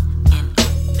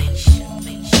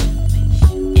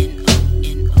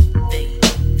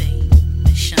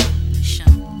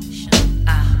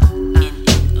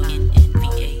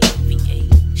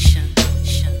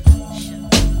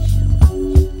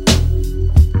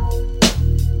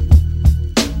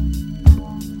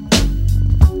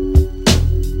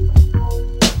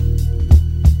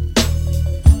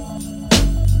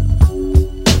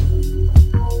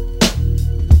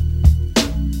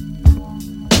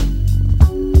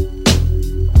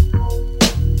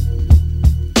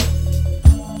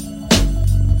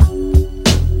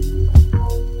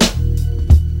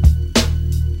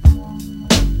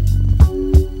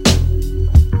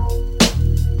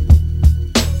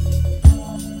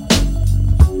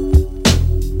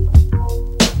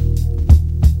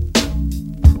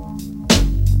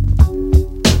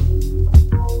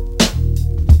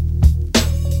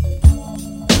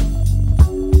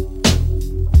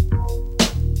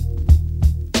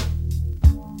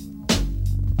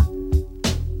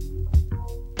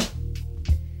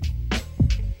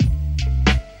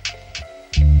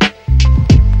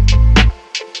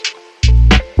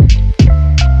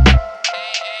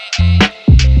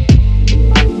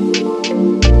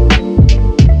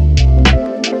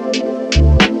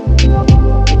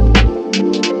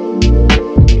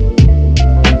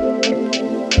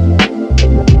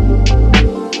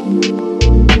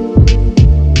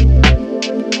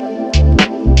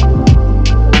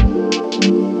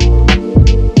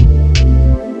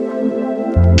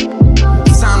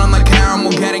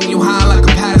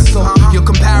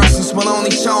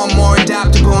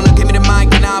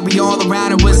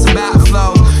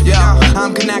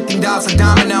 dots like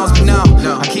dominoes, but no,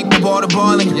 I keep the water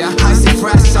boiling. Icy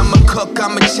fresh, I'm a cook,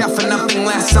 I'm a chef and nothing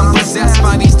less. I'm possessed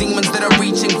by these demons that are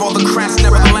reaching for the crest,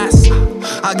 nevertheless.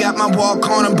 I got my walk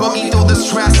on and boogie through the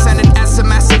stress. Send an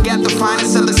SMS and get the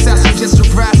finest of the session, just to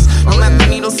rest. Don't let the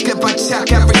needle skip, I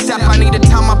check every step. I need to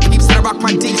tell my peeps that I rock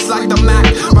my deeps like the Mac.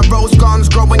 My rose gardens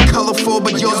growing colorful,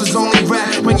 but yours is only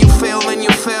red. When you fail, then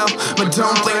you fail, but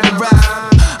don't blame the ref.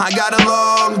 I got a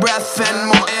long breath and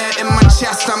more air in my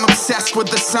chest. I'm obsessed with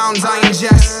the sounds I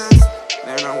ingest.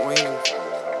 They're not waiting.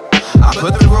 I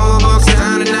put the rule books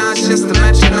down and now it's just a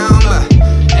metronome. But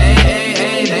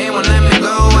hey, they won't let me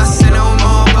go. I said no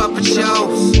more puppet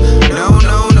shows.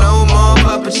 No more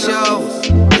puppet shows.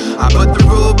 I put the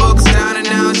rule books down and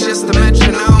now it's just a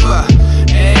metronome. But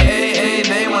hey,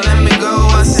 they won't let me go.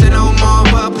 I said no more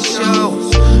puppet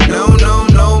shows.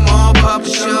 No more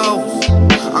puppet shows.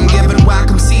 I'm giving whack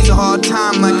MCs a hard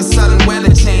time like a sudden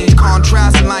weather change.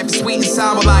 Contrast in life is sweet and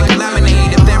sour like a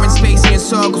lemonade. If they're in space in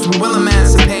circles, we will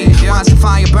emancipate. Watch the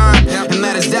fire burn and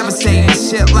let us devastate.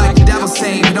 This shit like the devil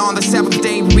say. But on the seventh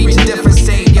day we reach a different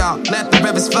state, y'all. Let the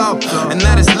rivers flow and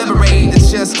let us liberate.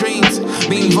 It's just dreams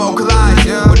being vocalized.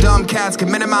 Where dumb cats can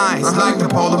minimize like the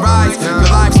polarized. Your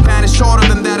lifespan is shorter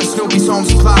than that of Snoopy's home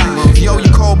supply. Yo,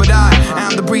 you cold but I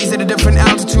am the breeze at a different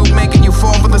altitude, making you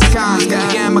fall from the skies.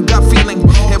 Got yeah, my gut feeling,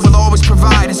 it will always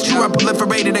provide. It's true, I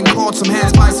proliferated and caught some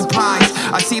hands by surprise.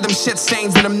 I see them shit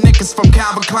stains and them niggas from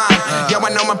Calvin Klein. Yo, I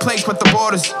know my place with the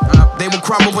borders, they will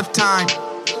crumble with time.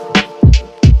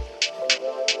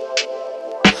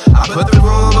 I put the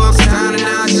rule books down and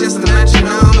now it's just a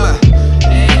metronome. But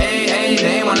hey,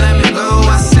 they won't let me go.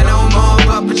 I said no more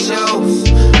puppet shows.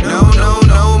 No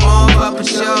more puppet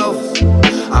shows.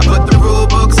 I put the rule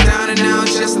books down and now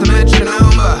it's just a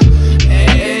metronome. But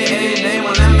hey, they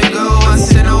won't let me go. I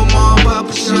said no more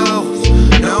puppet shows.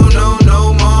 No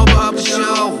more puppet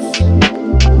shows.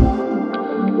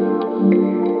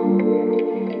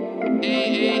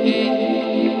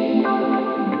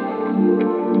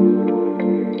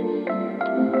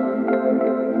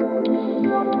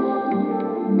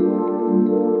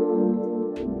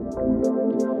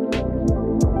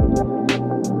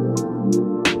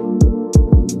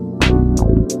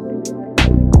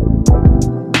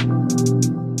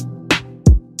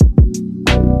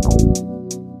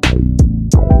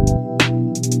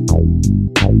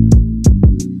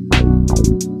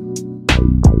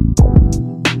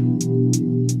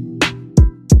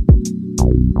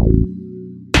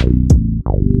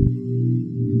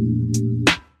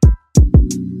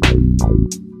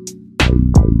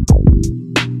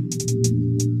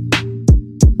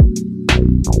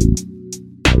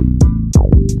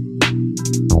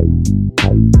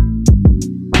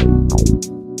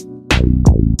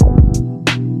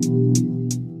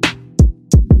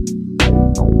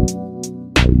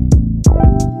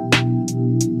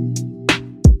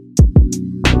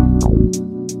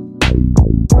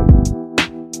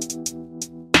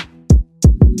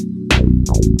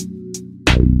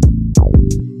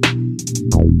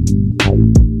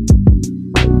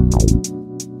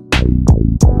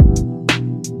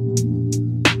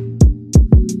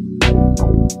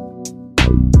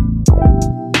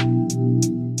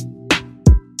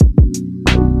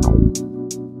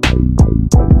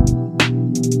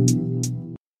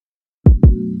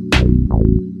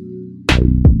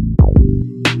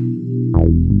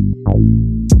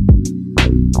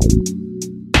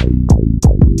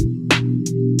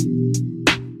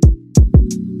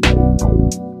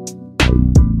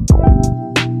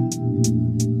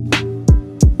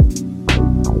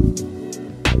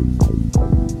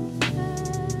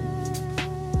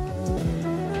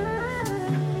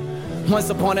 Once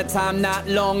upon a time not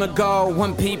long ago,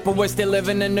 when people were still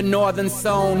living in the northern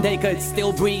zone, they could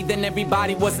still breathe and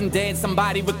everybody wasn't dead.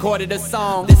 Somebody recorded a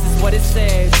song. This is what it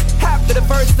says. After the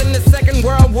First and the Second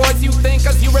World Wars, you think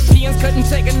us Europeans couldn't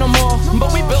take it no more,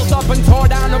 but we built up and tore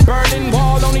down a Berlin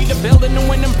Wall, only to build a new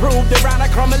and improved around a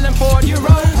crumbling Fort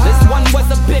Europe. This one was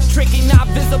a bit tricky, not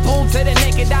visible to the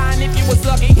naked eye, and if you was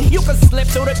lucky, you could slip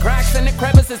through the cracks and the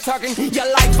crevices, tucking your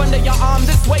life under your arm.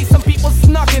 This way some people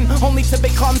snuck in, only to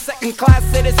become second-class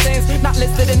citizens, not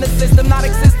listed in the system, not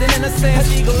existing in a sense.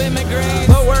 Illegal immigrants.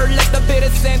 The word left a bitter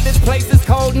scent. This place is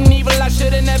cold and evil. I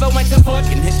should've never went to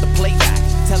fucking hit the playback,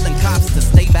 telling cops to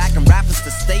stay back and rappers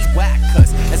to stay whack.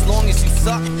 Cause as long as you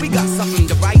suck, we got something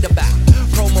to write about.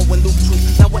 Promo and loop troop.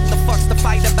 Now what the fuck's the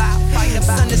fight about?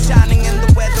 Sun is shining and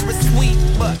the weather is sweet,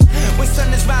 but when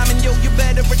sun is rhyming, yo, you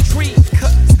better retreat.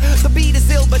 Cause the beat is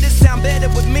ill, but it sound better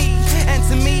with me. And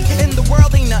to me, in the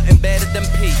world ain't nothing better than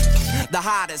P. The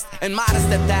hottest and modest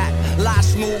at that. Lie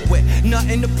smooth with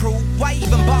nothing to prove. Why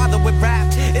even bother with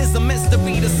rap? Is a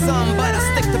mystery to some, but I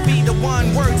stick to be the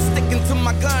to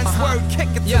my guns, word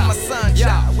kicking to my son.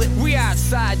 We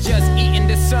outside just eating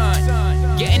the sun,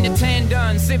 getting the tan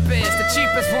done, zippers, the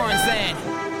cheapest ones, and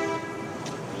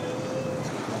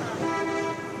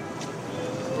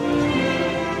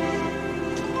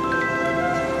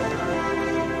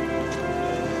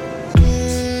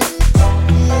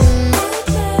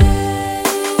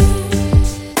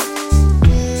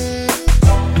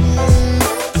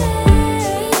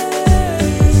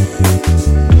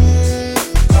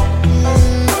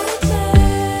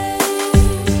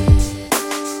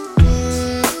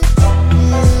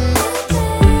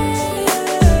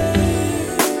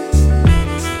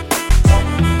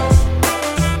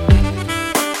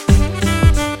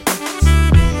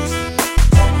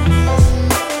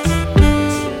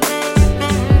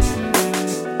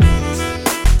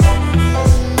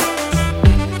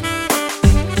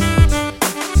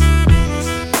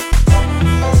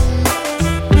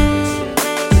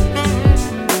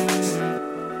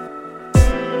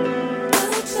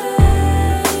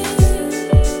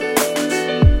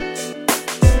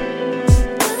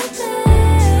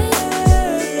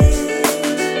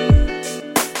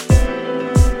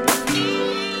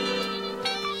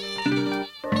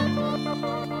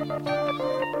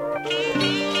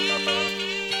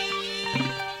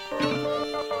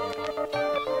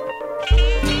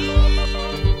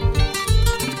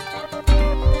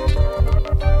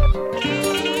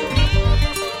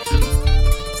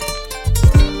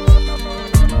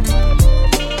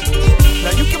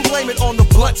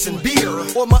and beer,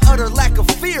 or my utter lack of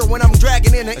fear when I'm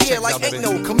dragging in the ear like ain't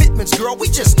no commitments, girl, we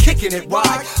just kicking it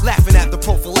wide. Laughing at the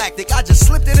prophylactic, I just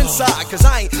slipped it inside, cause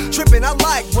I ain't tripping, I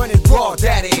like running raw,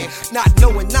 daddy. Not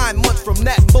knowing 9 months from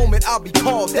that moment I'll be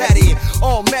called daddy.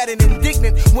 All mad and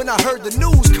indignant when I heard the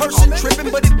news, cursing, tripping,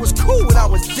 but it was cool when I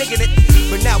was digging it.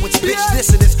 But now it's bitch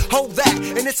this and it's hold that,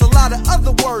 and it's a lot of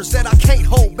other words that I can't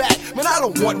hold back. Man, I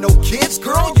don't want no kids,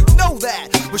 girl, you know that.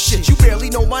 But shit, you barely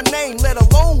know my name, let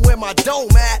alone where my dome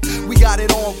at. We got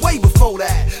it on way before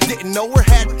that. Didn't know her,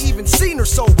 hadn't even seen her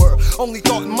sober. Only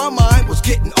thought in my mind was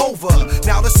getting over.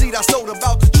 Now the seed I sowed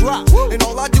about to drop, and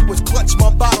all I do is clutch my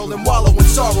bottle and wallow in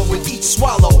sorrow with each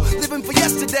swallow. Living for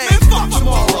yesterday, and fuck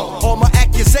tomorrow. All my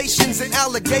accusations and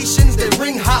allegations, they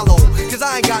ring hollow. Cause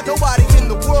I ain't got nobody in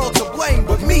the world to blame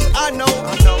but me, I know.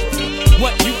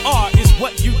 What you are is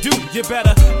what you do. You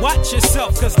better watch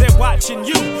yourself, cause they're watching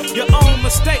you. Your own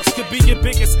mistakes could be your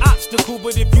biggest obstacle,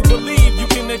 but if you believe you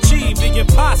can achieve the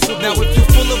impossible. Now if you're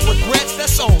full of regrets,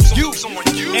 that's on you.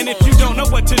 And if you don't know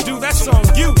what to do, that's on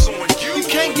you. You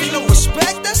can't get no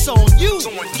respect, that's on you.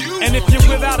 And if you're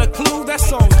without a clue,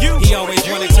 that's on you. He always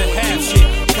wanted to have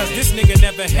shit, cause this nigga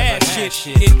never had shit.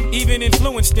 It even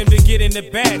influenced him to get into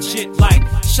bad shit like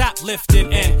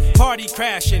shoplifting and party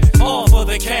crashing, all for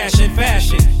the cash and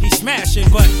fashion. He smashing,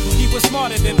 but he was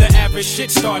smarter than the average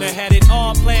shit starter. Had it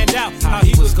all planned out how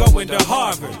he was going to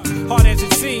Harvard. Hard as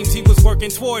it seems, he was working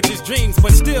towards his dreams,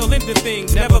 but still into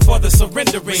things, never for the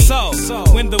surrendering. So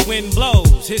when the wind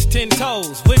blows, his 10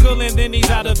 toes wiggle and then he's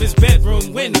out of his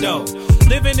bedroom window.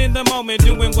 Living in the moment,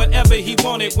 doing whatever he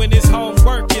wanted. When his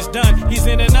homework is done, he's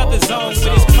in another zone with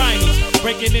his cronies,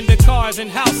 breaking into cars and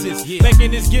houses,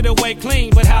 making his getaway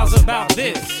clean. But how's about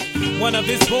this? One of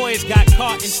his boys got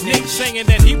caught in snitch, saying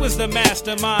that he was the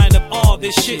mastermind of all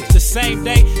this shit. The same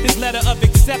day his letter of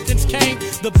acceptance came,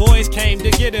 the boys came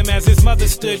to get him as his mother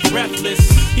stood breathless.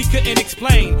 He couldn't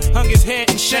explain, hung his head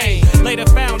in shame. Later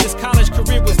found his college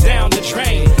career was down the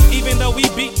drain. Even though he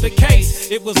beat the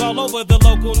case, it was all over the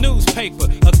local newspaper.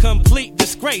 A complete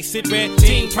disgrace. It read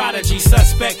teen prodigy,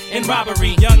 suspect in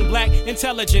robbery, young black,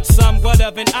 intelligent, somewhat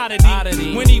of an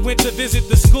oddity. When he went to visit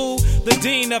the school, the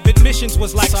dean of admissions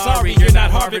was like, sorry, you're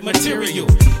not Harvard material.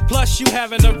 Plus you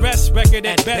have an arrest record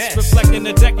at best, reflecting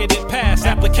a decadent past,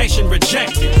 application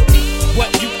rejected. What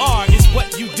you are is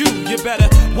what you do. You better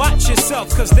watch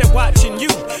yourself, cause they're watching you.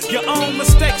 Your own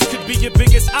mistakes could be your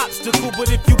biggest obstacle,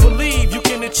 but if you believe you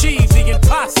can achieve the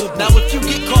impossible. Now if you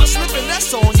get caught slipping,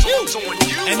 that's on you.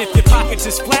 And if your pockets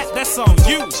is flat, that's on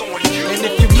you. And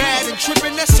if you're mad and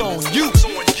tripping, that's on you.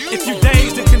 If you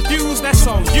dazed and confused, that's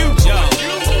on you.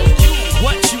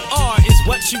 What you are is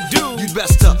what you do. You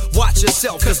best to watch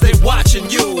yourself, cause they watching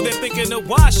you. They're thinking of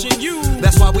washing you.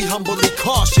 That's why we humbly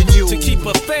caution you to keep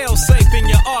a fail-safe in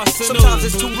your arsenal. Sometimes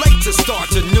it's too late to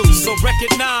start anew. So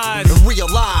recognize and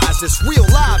realize it's real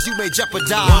lives you may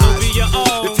jeopardize. Wanna be your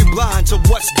own. If you're blind to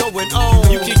what's going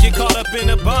on, you can get caught up in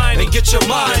a bind and get your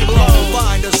mind blown.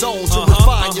 Find a zone to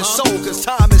refine your soul, cause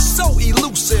time is so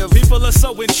elusive. People are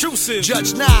so intrusive.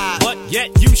 Judge not, but yet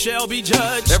you shall be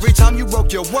judged. Every time you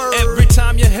broke your word, every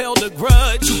time you held a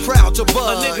grudge, too proud to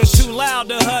budge. A nigga too loud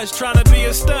to hush, trying to be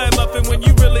a stud muffin when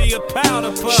you really a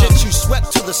powder puff. Shit you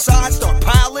swept to the side, start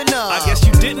piling up. I guess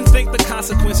you didn't think the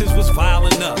consequences was vile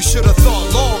enough. You should've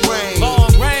thought long range.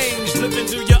 Long range, living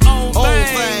through your own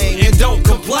thing. And don't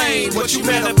complain, what you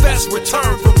manifest,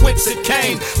 return from whence it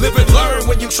came. Live and learn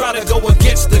when you try to go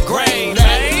against the grain.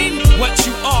 What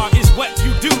you are is what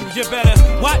you do. You better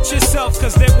watch yourself,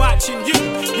 cause they're watching you.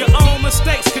 Your own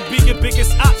mistakes could be your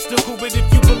biggest obstacle, but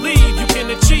if you believe, you can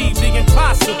achieve the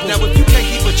impossible. Now if you can't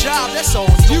keep a job, that's on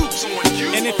you.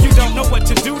 And if you don't know what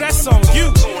to do, that's on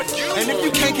you. And if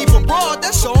you can't keep a broad,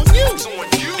 that's on you.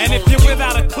 And if you're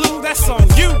without a clue, that's on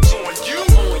you.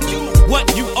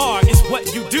 What you are is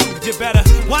what you do. You better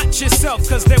watch yourself,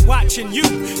 cause they're watching you.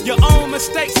 Your own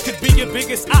mistakes could be your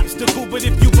biggest obstacle, but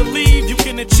if you believe, you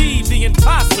can achieve the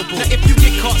impossible. Now if you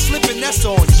get caught slipping, that's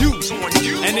on you.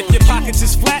 And if your pockets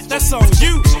is flat, that's on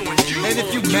you. And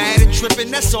if you mad and tripping,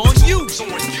 that's on you.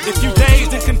 If you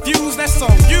dazed and confused, that's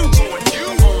on you.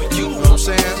 You know what I'm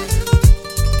saying?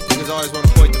 Niggas always wanna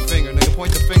point the finger. Nigga,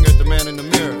 point the finger at the man in the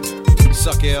mirror.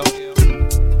 Suck L.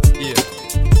 Yeah.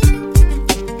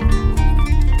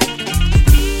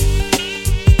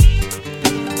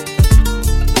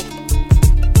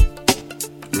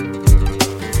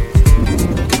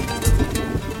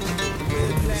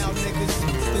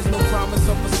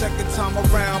 Time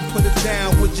around, put it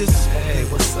down with just hey,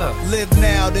 what's up? Live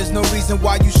now, there's no reason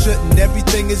why you shouldn't.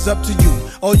 Everything is up to you.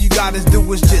 All you gotta do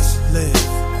is just live.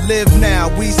 Live now,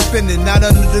 we spinning, not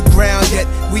under the ground yet.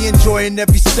 We enjoying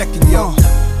every second, yo.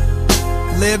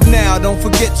 Live now, don't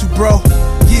forget to, bro.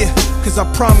 Yeah, cause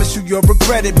I promise you, you'll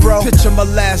regret it, bro. Picture my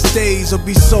last days will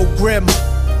be so grim.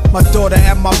 My daughter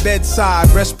at my bedside,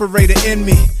 respirator in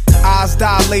me. Eyes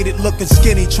dilated, looking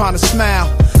skinny, trying to smile.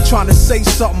 Trying to say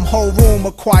something, whole room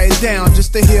will quiet down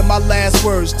just to hear my last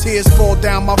words. Tears fall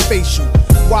down my facial.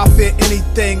 Why fear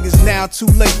anything is now too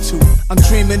late to. I'm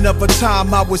dreaming of a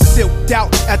time I was silked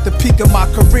out at the peak of my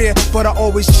career, but I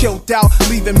always chilled out,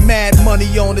 leaving mad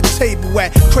money on the table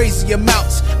at crazy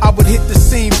amounts. I would hit the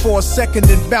scene for a second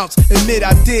and bounce. Admit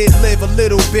I did live a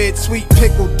little bit. Sweet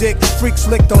pickle dick, freaks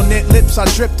licked on it, lips I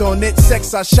dripped on it,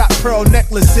 sex I shot pearl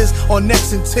necklaces on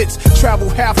necks and tits. Travel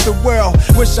half the world,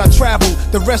 wish I traveled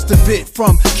the rest of it,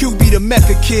 from QB to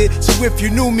Mecca, kid. So if you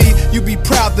knew me, you'd be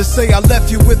proud to say I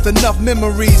left you with enough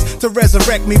memories to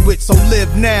resurrect me with. So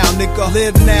live now, nigga.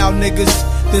 Live now,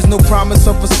 niggas. There's no promise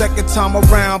of a second time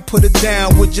around. Put it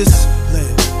down with just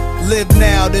live. Live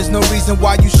now, there's no reason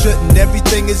why you shouldn't.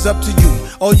 Everything is up to you.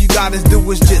 All you gotta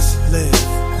do is just live.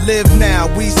 Live now,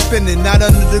 we spinning, not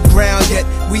under the ground yet.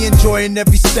 We enjoying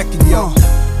every second, yo.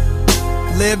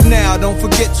 Live now, don't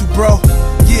forget to, bro.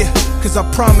 Yeah, cause I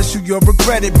promise you, you'll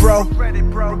regret it, bro.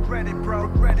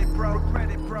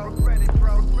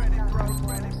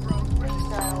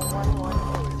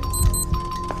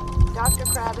 Dr.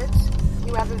 Kravitz,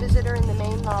 you have a visitor in the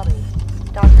main lobby.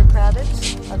 Dr.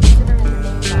 Kravitz, a visitor in the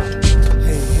main lobby.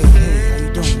 Hey, how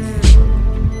you doing, man?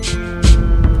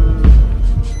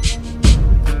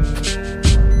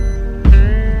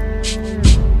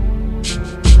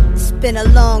 It's been a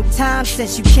long time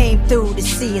since you came through to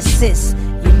see us, sis.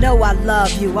 You know I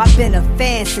love you, I've been a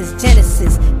fan since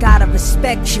Genesis. Gotta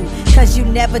respect you, cause you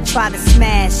never tried to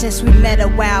smash since we met a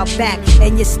while back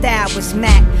and your style was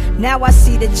Mac. Now I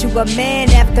see that you a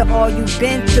man after all you've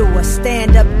been through. A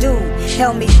stand-up dude,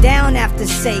 held me down after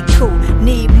say cool.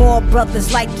 Need more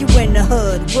brothers like you in the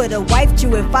hood. Would've wiped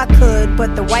you if I could,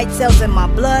 but the white cells in my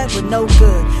blood were no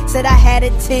good. Said I had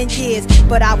it 10 years,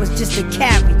 but I was just a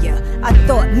carrier. I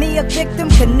thought me a victim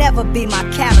could never be my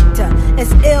character.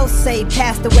 As ill say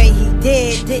passed the way he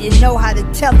did, didn't know how to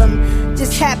tell him.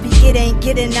 Just happy it ain't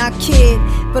getting our kid.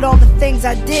 But all the things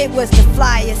I did was the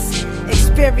flyest.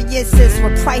 Experiences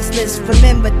were priceless.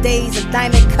 Remember days of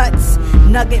diamond cuts,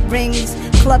 nugget rings,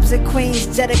 clubs in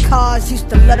Queens, jetted cars. Used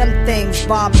to love them things.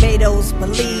 Barbados,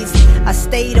 Belize. I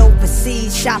stayed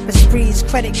overseas, shopping sprees,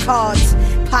 credit cards,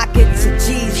 pockets of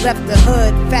G's. Left the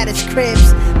hood, fattest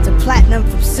cribs to platinum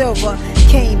from silver.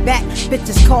 Came back,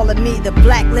 bitches calling me the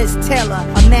blacklist Taylor.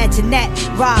 Imagine that,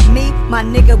 rob me, my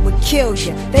nigga would kill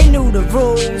you. They knew the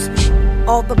rules.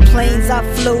 All the planes I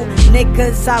flew,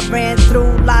 niggas I ran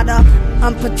through, lot of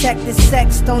unprotected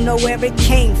sex, don't know where it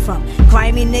came from.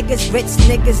 Grimy niggas, rich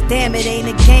niggas, damn it ain't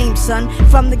a game, son.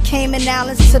 From the Cayman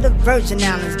Islands to the Virgin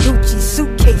Islands, Gucci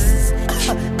suitcases.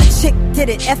 A chick did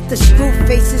it, F the screw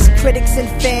faces, critics and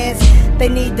fans. They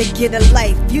need to get a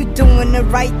life, you doing the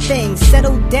right thing.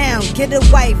 Settle down, get a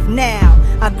wife now.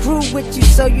 I grew with you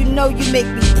so you know you make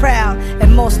me proud.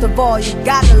 And most of all, you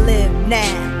gotta live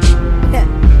now.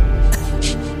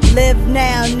 Live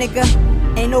now, nigga.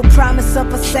 Ain't no promise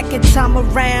of a second time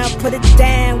around. Put it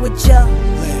down with ya.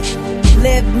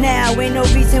 Live now, ain't no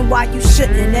reason why you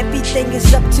shouldn't. Everything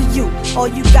is up to you. All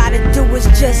you gotta do is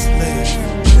just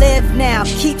live now.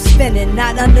 Keep spinning,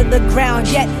 not under the ground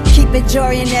yet. Keep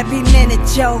enjoying every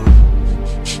minute, yo.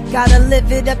 Gotta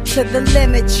live it up to the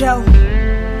limit, yo.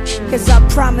 Cause I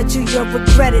promise you, you'll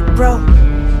regret it, bro.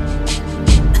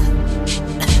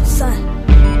 Son,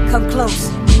 come close.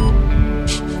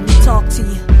 Let me talk to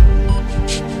you.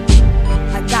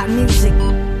 I got music.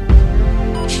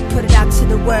 Put it out to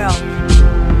the world.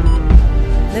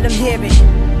 Let them hear it.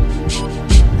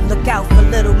 And look out for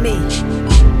little me.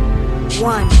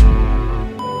 One.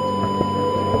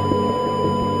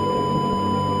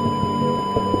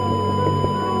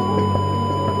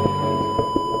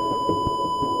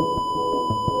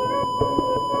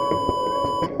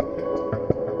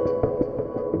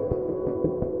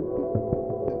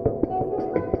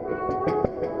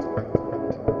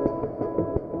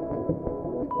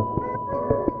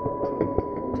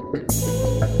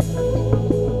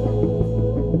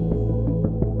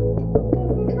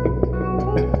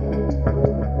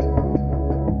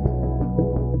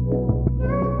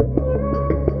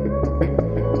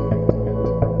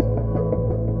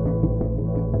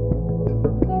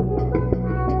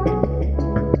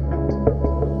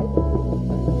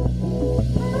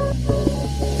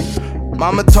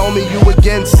 Mama told me you were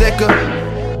getting sicker.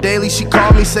 Daily she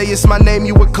called me, say it's my name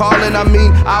you were calling. I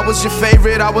mean, I was your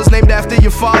favorite, I was named after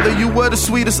your father. You were the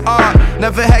sweetest aunt,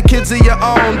 never had kids of your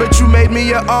own, but you made me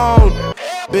your own.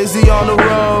 Busy on the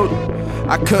road,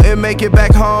 I couldn't make it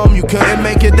back home. You couldn't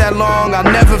make it that long, I'll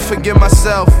never forgive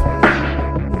myself.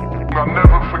 I'll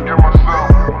never forgive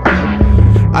myself.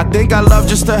 I think I love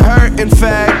just to hurt, in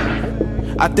fact.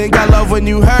 I think I love when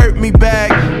you hurt me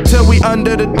back. Till we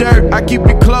under the dirt, I keep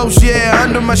it close, yeah,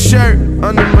 under my shirt,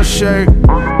 under my shirt.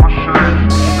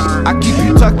 I keep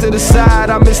you tucked to the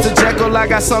side. I'm Mr. Jekyll, I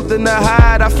got something to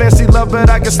hide. I fancy love, but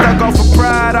I get stuck off of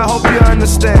pride. I hope you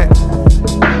understand.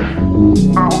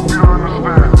 I hope you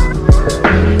understand.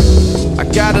 I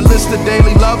got a list of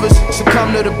daily lovers.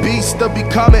 Succumb to the beast or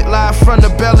become it. Live from the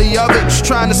belly of it. Just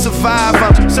trying to survive,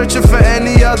 I'm searching for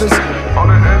any others.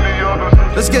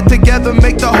 Let's get together,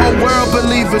 make the whole world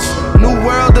believe us. New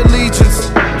world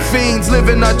allegiance. Fiends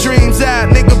living our dreams out,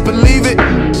 nigga, believe it.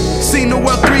 Seen the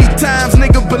world 3 times,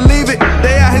 nigga, believe it.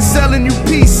 They out here selling you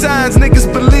peace signs,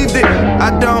 niggas believed it.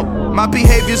 I don't, my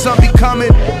behavior's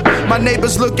unbecoming. My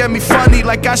neighbors look at me funny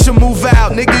like I should move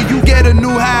out. Nigga, you get a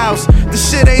new house.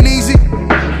 This shit ain't easy.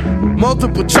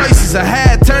 Multiple choices I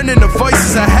had, turning the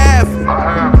voices I have.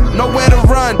 Nowhere to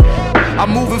run. I'm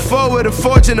moving forward and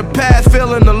forging a path,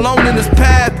 feeling alone in this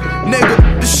path.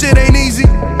 Nigga, this shit ain't easy.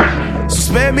 So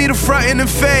spare me the frontin' and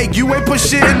fake. You ain't put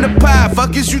shit in the pot.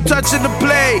 Fuck is you touching the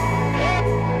blade?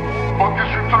 Fuck is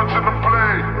you touching the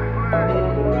blade?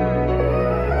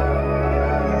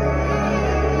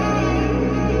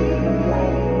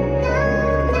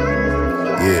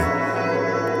 Yeah.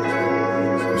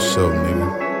 So, nigga.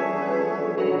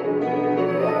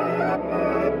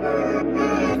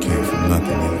 Came from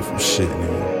nothing, nigga. From shit,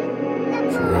 nigga.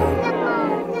 For real.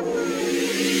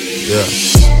 Yeah.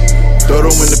 Throw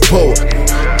them in the poet.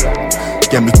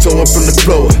 Got me tore up from the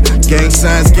floor. Gang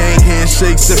signs, gang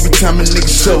handshakes every time a nigga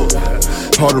show up.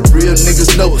 All the real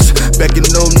niggas know us. Back in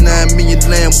 09, me and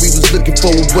Lamb, we was looking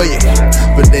for a way.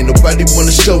 But ain't nobody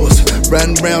wanna show us.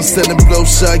 Riding around selling blow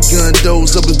shotgun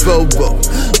doors up his Volvo.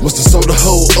 Musta sold the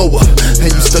whole over.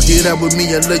 And you stuck it out with me,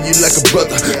 I love you like a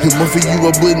brother. If one for you,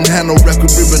 I wouldn't have no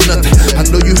record or nothing. I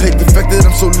know you hate the fact that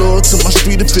I'm so loyal to my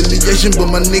street affiliation,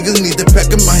 but my niggas need the pack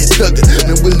in my head thuggin'.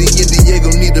 Man, Willie and Diego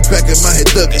need the pack in my head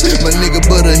thuggin'. My nigga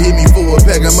Butter hit me for a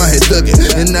pack in my head thuggin'.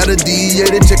 And now the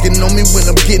DEA, they checking on me when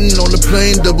I'm getting on the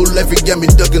plane. Double laughing, got me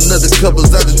ducking other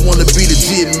covers. I just wanna be the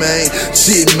shit, man.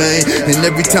 Shit, man. And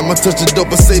every time I touch the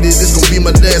dope, I say that it's gonna be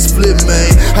my last flip, man.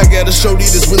 I got a shorty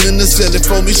that's willing to sell it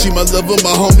for me. She my lover,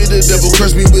 my homie. The devil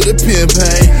cursed me with a pen,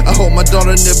 pain. I hope my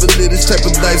daughter never live this type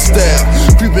of lifestyle.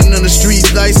 Creeping on the street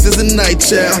lights as a night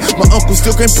child. My uncle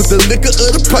still can't put the liquor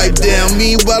or the pipe down.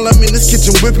 Meanwhile, I'm in this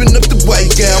kitchen whipping up the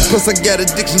white gown. Plus, I got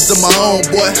addictions of my own,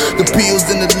 boy. The pills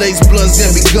and the lace blunts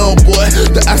got me gone, boy.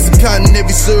 The Oxycontin,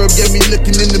 every syrup got me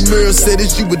looking in the mirror. Said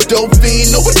that you a dope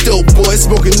fiend, no a dope boy.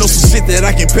 Smoking on some shit that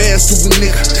I can pass to a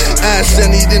nigga. Eyes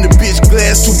shiny in the bitch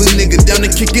glass to a nigga. Down the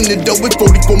kicking the door with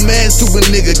 44 mans to a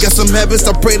nigga. Got some habits,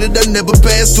 I pray that I never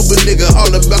pass to a nigga.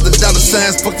 All about the dollar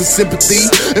signs, fuck the sympathy.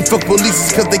 And fuck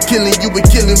police cause they killing you and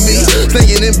killing me.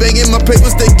 Slaying and banging my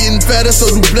papers, they getting fatter. So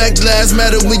do black lives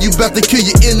matter when you about to kill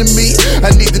your enemy?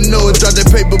 I need to know it, drop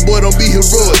that paper, boy, don't be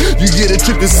heroic. You get a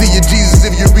trip to see your Jesus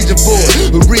if you're reaching for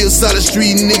it. A real solid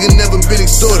street nigga, never been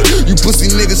extorted. You pussy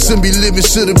niggas shouldn't be living,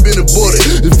 should've been aborted.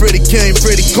 If Freddie came,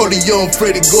 Freddie Corleone,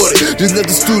 Freddie Gordon. Just left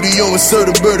the studio and served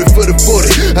a murder for the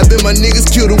 40. I bet my niggas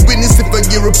kill the witness if I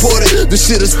get reported. The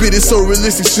shit I spit is so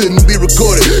realistic, shouldn't be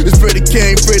recorded. If Freddie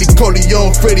came, Freddie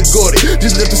Corleone, Freddie Gordon.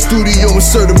 Just left the studio and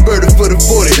served a murder for the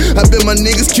 40. I bet my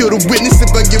niggas kill the witness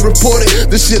if I get reported.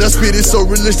 The shit I spit is so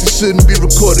realistic, shouldn't be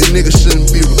recorded. Niggas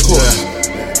shouldn't be recorded.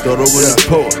 Throw it with the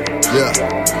poet. Yeah.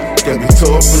 Got me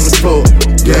tore up from the floor.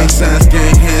 Gang signs,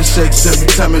 gang handshakes every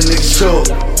time a nigga show up.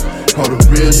 All the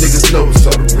real niggas know us,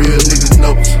 all the real niggas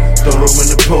know us. Throw it in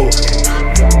the poet.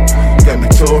 Got me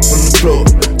tore up from the floor.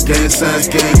 Gang signs,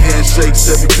 gang handshakes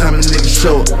every time a nigga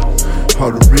show up.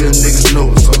 All the real niggas know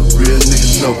us, all the real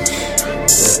niggas know us.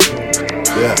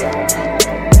 Yeah.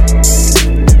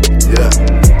 Yeah.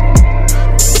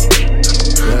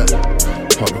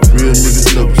 Yeah. All the real niggas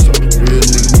know us, all the real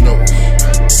niggas know us.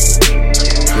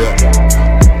 Yeah.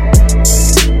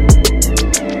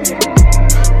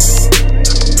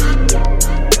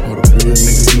 All the real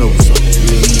niggas know us, all the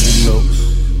real niggas know us.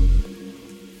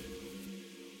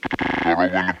 Throw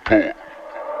it in the pot.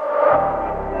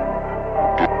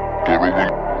 Throw it in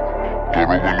the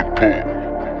pot.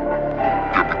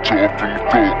 Get me tore up from the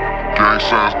floor. Gang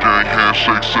signs, gang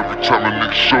handshakes every time a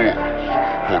nigga show up. All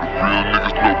the real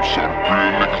niggas know us, all the real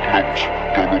niggas know us.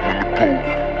 Throw it in the pot.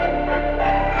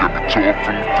 Get me tore up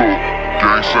from the floor.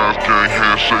 Gang signs, gang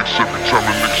handshakes every time a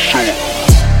nigga show up. All the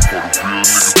real niggas know us, all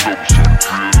the real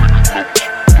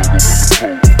niggas know us. Throw it in the pot.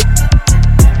 Get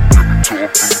me tore up from the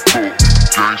floor. Gang signs,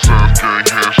 gang handshakes every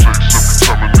time a nigga show up.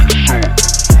 All the real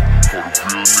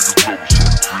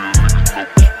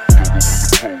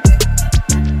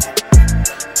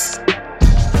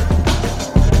niggas know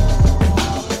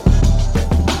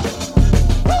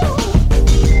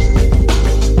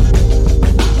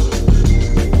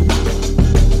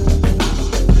us, all the real niggas know us.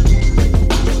 Throw it in the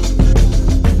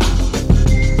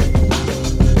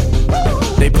pot.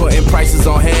 Prices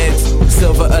on heads,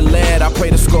 silver or lead. I pray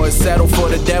the score is settled for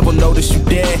the devil. Notice you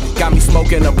dead. Got me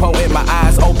smoking a poet, my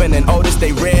eyes open and Otis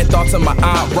they red. Thoughts of my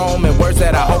aunt Rome and words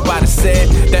that I hope I'd have said.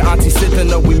 That auntie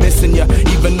sitting up, we missing ya.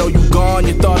 Even though you gone,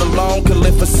 you thought alone could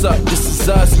lift us up. This is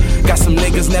us. Got some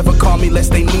niggas never call me less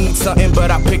they need something,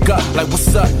 but I pick up like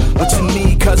what's up, what you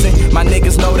need, cousin. My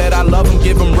niggas know that I love them,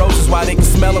 give them roses while they can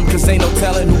smell them, cause ain't no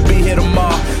telling who be here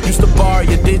tomorrow. Used to borrow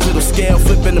your digital scale,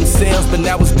 flipping them sales, but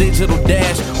now it's digital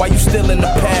dash. Why you still in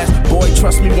the past? Boy,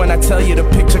 trust me when I tell you the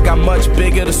picture got much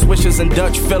bigger. The swishers and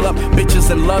Dutch fill up, bitches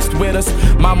and lust with us.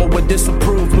 Mama would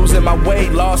disapprove, losing my way,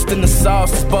 lost in the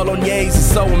sauce. This bolognese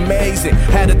is so amazing.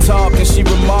 Had a talk and she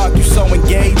remarked, you so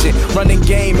engaging. Running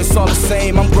game, it's all the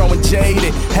same, I'm growing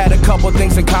jaded. Had a couple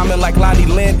things in common like Lonnie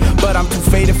Lynn, but I'm too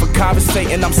faded for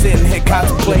conversating. I'm sitting here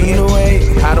contemplating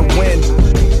how to win.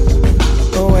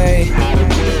 Away.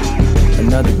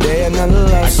 Another day, another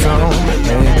love song.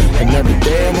 Hey. Another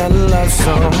day, another love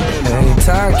song. Hey.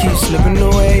 Time keeps slipping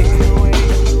away.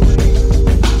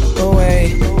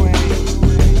 Away.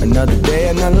 Another day,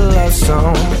 another love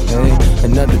song. Hey.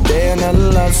 Another day,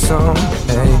 another love song.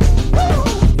 Hey.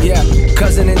 Yeah,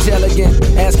 cousin Angelican,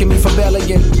 asking me for bail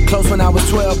again. Close when I was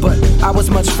 12, but I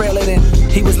was much frailer than.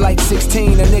 He was like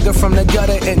 16, a nigga from the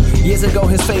gutter. And years ago,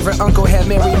 his favorite uncle had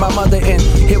married my mother. And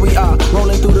here we are,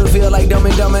 rolling through the Ville like Dumb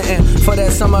and Dumber. And for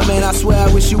that summer, man, I swear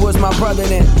I wish you was my brother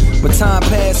then. But time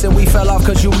passed and we fell off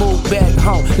cause you moved back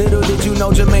home. Little did you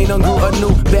know Jermaine done grew a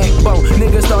new backbone.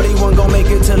 Niggas thought he wasn't gon' make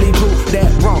it till he proved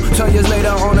that wrong. 12 years later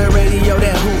on the radio,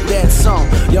 that hoop, that song.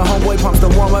 Your homeboy pumps the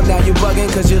warm up, now you bugging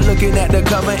cause you're looking at the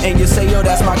cover and you say, yo,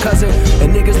 that's my cousin.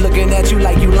 And niggas looking at you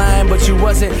like you lying, but you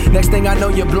wasn't. Next thing I know,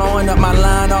 you're blowing up my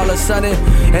line all of a sudden.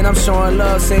 And I'm showing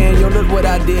love, saying, yo, look what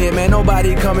I did. Man,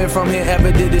 nobody coming from here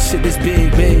ever did this shit this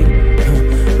big.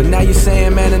 But now you're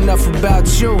saying, man, enough about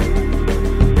you.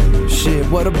 Shit,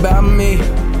 what about me?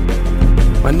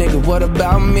 My nigga, what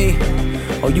about me?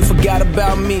 Oh, you forgot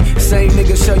about me. Same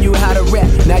nigga show you how to rap.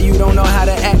 Now you don't know how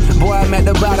to act. Boy, I'm at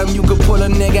the bottom, you could pull a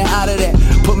nigga out of that.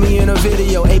 Put me in a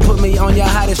video, hey, put me on your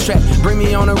hottest track. Bring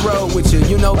me on the road with you,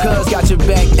 you know cuz got your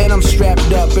back. And I'm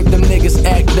strapped up if them niggas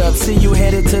act up. See you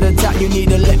headed to the top, you need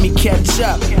to let me catch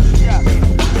up.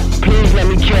 Please let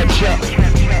me catch up.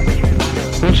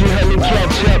 Won't you let me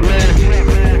catch up,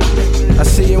 man? I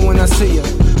see you when I see you.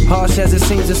 Harsh as it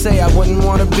seems to say, I wouldn't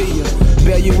wanna be you.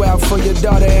 Bail you out for your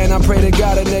daughter, and I pray to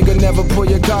God a nigga never pull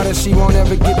your card and she won't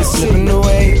ever get to see. Slipping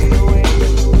away.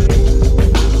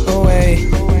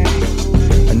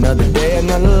 Another day,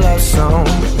 another love song.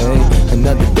 Hey.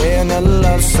 Another day, another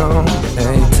love song.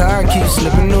 Hey. Time keeps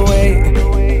slipping away.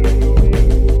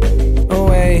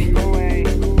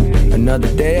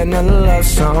 Another day, another love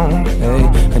song. Hey.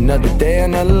 Another day,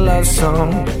 another love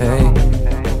song. Hey.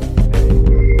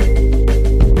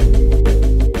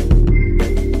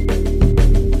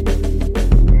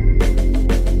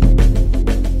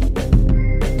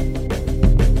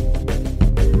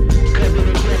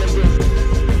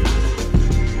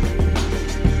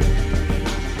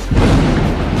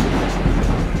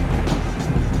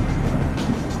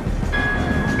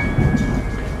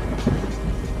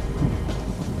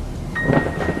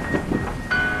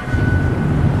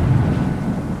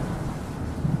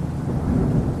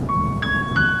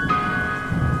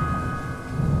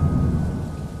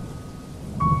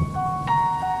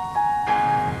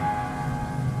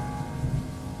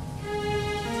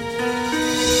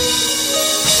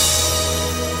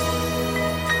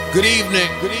 Good evening.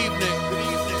 Good evening. Good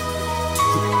evening.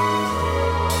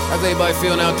 How's everybody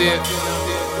feeling out there?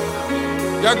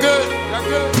 Y'all good? Y'all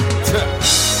good?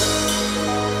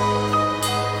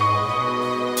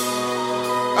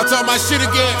 I'll talk my shit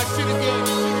again.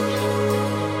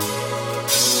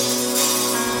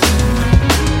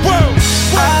 Whoa.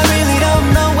 I really don't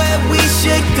know where we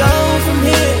should go from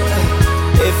here.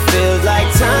 It feels like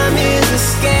time is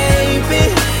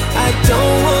escaping. I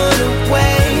don't wanna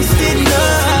waste it, no.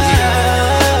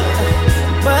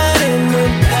 But in the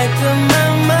back of my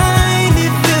mind,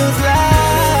 it feels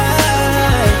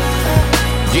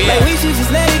like we should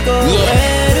just let it go. Look,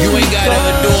 you ain't gotta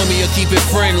adore me or keep it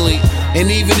friendly. And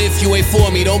even if you ain't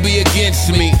for me, don't be against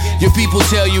me. Your people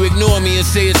tell you ignore me and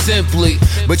say it simply,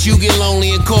 but you get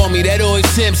lonely and call me, that always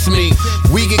tempts me.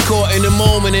 We get caught in the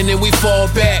moment and then we fall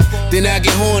back. Then I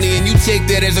get horny and you take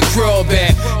that as a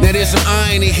crawlback. Now there's some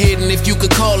irony hidden, if you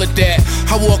could call it that.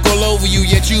 I walk all over you,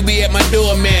 yet you be at my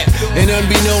doormat. And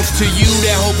unbeknownst to you,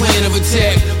 that whole plan of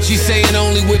attack. She's saying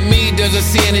only with me does her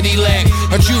sanity lack.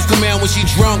 Her truth come out when she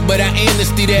drunk, but I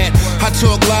amnesty that. I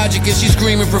talk logic and she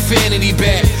screaming profanity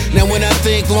back. Now when I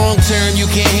think long term, you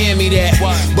can't hand me that.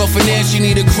 But for now, she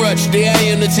need a crutch. There I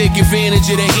am to take advantage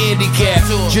of the handicap.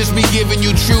 Just me giving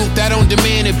you truth, I don't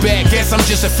demand it back. Guess I'm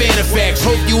just a fan of facts.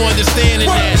 Hope you understanding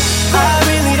that. I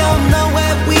really don't know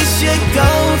where we should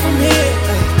go from here.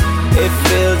 It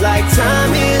feels like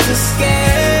time is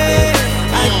escape.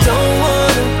 I don't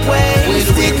wanna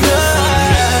waste it,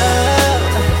 love.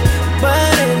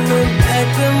 But in the back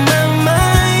of my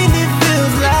mind, it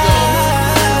feels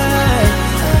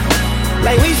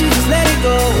like we should just let it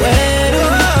go. Where do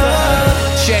we go?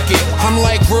 Check it, I'm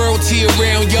like royalty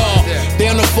around y'all.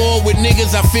 Down the floor with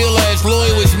niggas I feel are as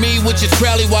loyal as me, which is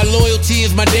probably why loyalty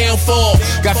is my downfall.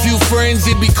 Got few friends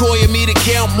that be coying me to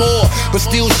count more, but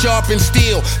still sharp and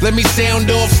still. Let me sound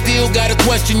off still. Gotta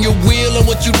question your will and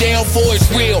what you down for is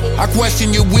real. I question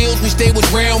your wheels, we stay with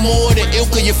round more. The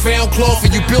ilk of your found cloth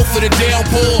and you built for the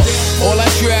downpour. All I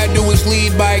try to do is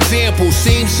lead by example.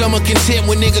 Seems some are content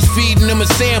when niggas feeding them a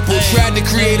sample. Tried to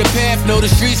create a path, know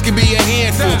the streets can be a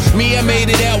handful. Me, I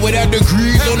made it out without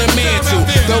degrees on the mantle.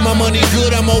 Though my money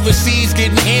good, I'm overseas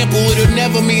getting ample. It'll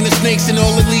never mean the snakes and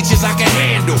all the leeches I can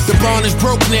handle. The bond is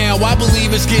broke now, I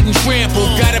believe it's getting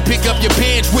trampled. Gotta pick up your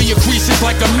pants where your creases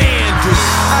like a man do.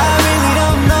 I really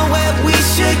don't know where we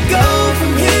should go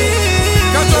from here.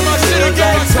 Feels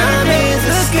like time is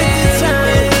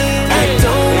escaping. I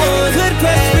don't want good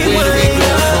place. Where do we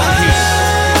go from here?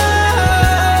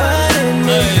 But in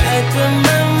the back of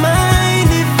my mind,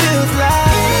 it feels like.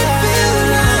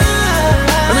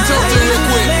 Let me talk to you real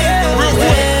quick.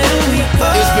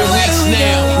 It's been weeks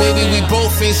now. Maybe we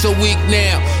both ain't so weak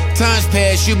now. Times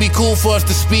past, you'd be cool for us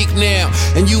to speak now.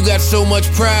 And you got so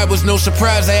much pride, was no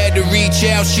surprise I had to reach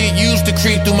out. Shit used to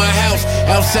creep through my house.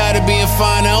 Outside of being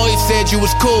fine, I always said you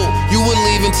was cool. You would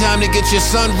leave in time to get your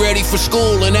son ready for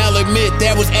school, and I'll admit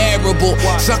that was admirable.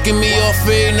 Sucking me off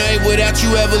every night without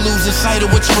you ever losing sight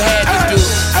of what you had to do.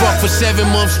 Fuck for 7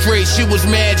 months straight, shit was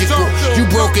magical. You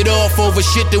broke it off over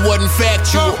shit that wasn't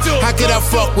factual. How could I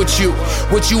fuck with you?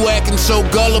 With you acting so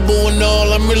gullible and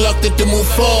all, I'm reluctant to move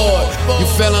forward. You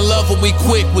fell in love when we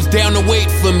quit, was down to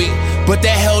wait for me. But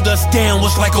that held us down,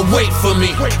 was like a weight for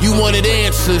me. You wanted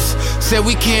answers, said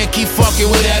we can't keep fucking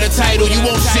without a title. You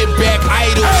won't sit back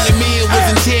idle, and to me it was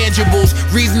intangibles.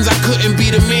 Reasons I couldn't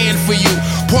be the man for you.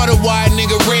 Part of why a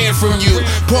nigga ran hear from you.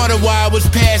 Part of why I was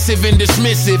passive and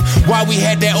dismissive. Why we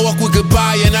had that awkward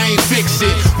goodbye and I ain't fix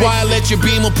it. Why I let your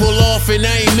beamer pull off and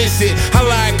I ain't miss it. I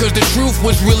lied cause the truth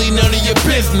was really none of your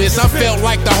business. I felt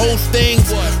like the whole thing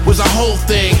was a whole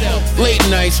thing. Late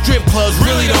night, strip clubs,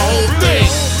 really the whole thing.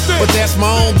 But that's my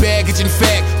own baggage, in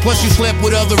fact. Plus you slept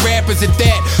with other rappers at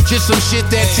that. Just some shit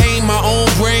that tamed my own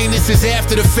brain. This is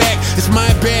after the fact. It's my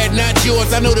bad, not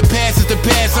yours. I know the past is the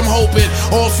past. I'm hoping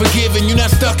all's forgiven. You're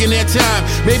not stuck in that time.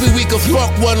 Maybe we could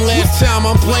fuck one last time.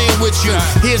 I'm playing with you.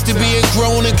 Here's to being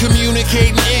grown and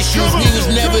communicating issues. We was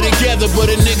never together, but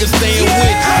a nigga staying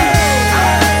with you.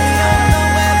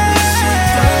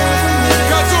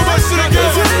 Got so much to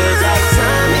get to.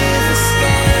 Time is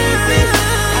escaping.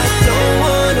 I don't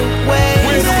wanna wait.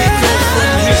 Where do we go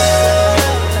from here?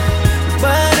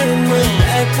 But in the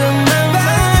back of my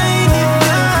mind,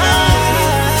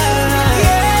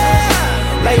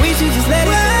 yeah, like we should just let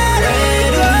it.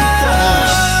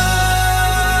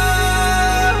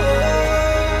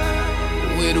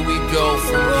 Where do we go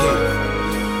from here?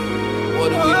 What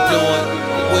are we doing?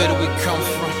 Where do we come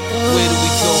from? Where do we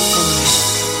go from here?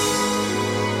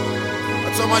 I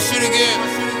told my shit again.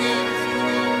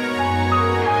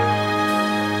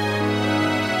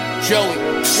 Joey,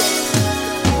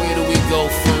 where do we go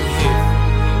from here?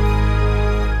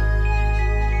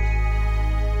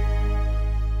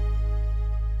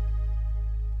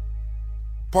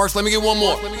 Parks, let me get one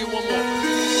more.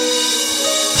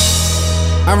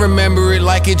 I remember it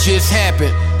like it just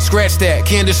happened. Scratch that,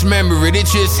 can't dismember it, it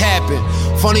just happened.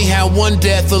 Funny how one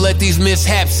death will let these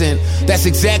mishaps in. That's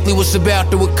exactly what's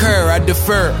about to occur, I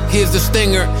defer. Here's the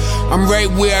stinger. I'm right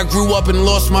where I grew up and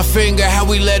lost my finger. How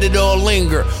we let it all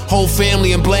linger. Whole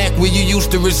family in black where you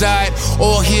used to reside.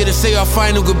 All here to say our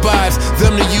final goodbyes.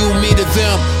 Them to you, me to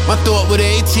them. My thought with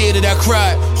a tear that I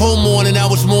cried. Whole morning I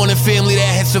was mourning family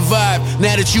that had survived.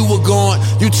 Now that you were gone,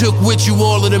 you took with you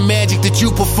all of the magic that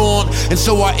you performed. And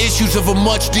so our issues of a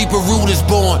much deeper root is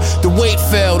born. The weight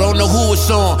fell, don't know who it's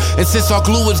on. And since our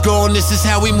glue is gone, this is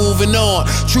how we moving on.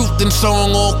 Truth and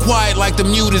song all quiet like the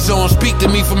mute is on. Speak to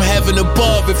me from heaven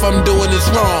above if I'm doing this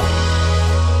wrong.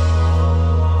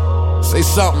 Say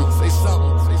something. Say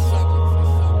something. Say something.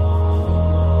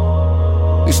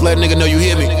 At least let a nigga know you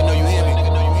hear me.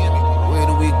 Where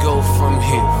do we go from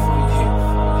here?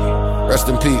 Rest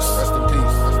in peace. Rest in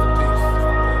peace.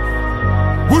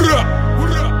 What up?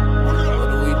 What up? What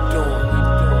are we doing?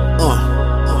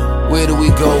 Where do we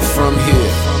go from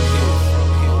here?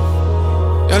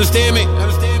 You understand me?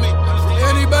 Understand me?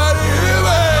 Anybody?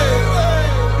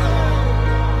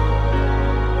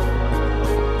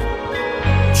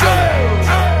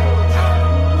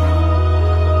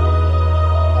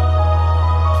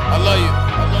 I love you.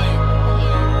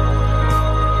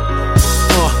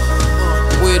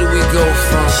 Where do we go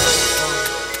from?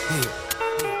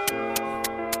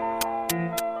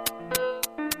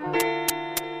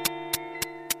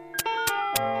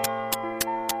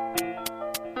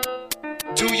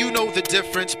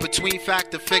 Difference between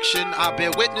fact and fiction. I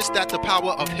bear witness that the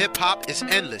power of hip-hop is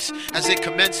endless as it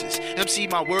commences. MC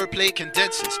my wordplay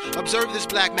condenses. Observe this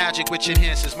black magic which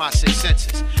enhances my six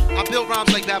senses. I build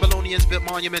rhymes like Babylonians built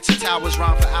monuments and towers.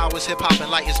 Rhyme for hours. Hip-hop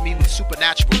enlightens me with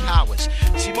supernatural powers.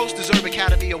 See, most deserve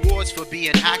Academy Awards for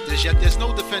being actors, yet there's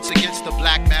no defense against the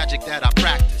black magic that I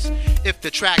practice. If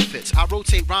the track fits, I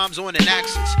rotate rhymes on an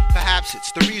axis. Perhaps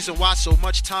it's the reason why so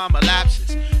much time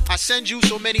elapses. I send you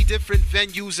so many different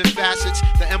venues and facets.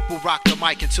 The imp will rock the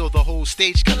mic until the whole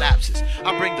stage collapses.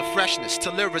 I bring the freshness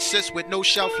to lyricists with no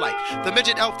shelf life. The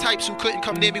midget elf types who couldn't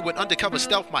come near me with undercover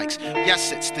stealth mics.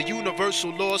 Yes, it's the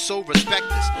universal law, so respect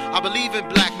this. I believe in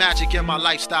black magic and my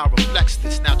lifestyle reflects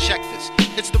this. Now check this.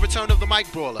 It's the return of the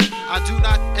mic brawler. I do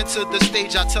not enter the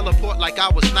stage, I teleport like I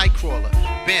was Nightcrawler.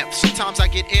 Bam, sometimes I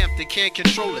get amped and can't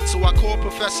control it, so I call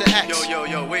Professor X. Yo,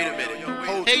 wait a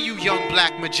minute. Hey, you young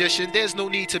black magician, there's no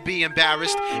need to be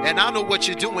embarrassed. And I know what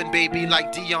you're doing, baby,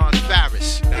 like Dion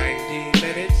Farris. 90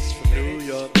 minutes from New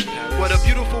York to Paris. What a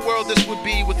beautiful world this would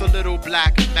be with a little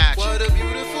black magic. What a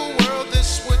beautiful world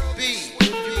this would be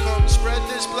if you come spread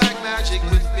this black magic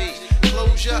with me.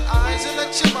 Close your eyes and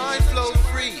let your mind flow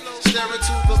free. Stare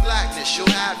into the blackness, you'll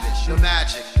have it. The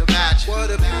magic, the magic.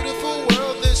 What a beautiful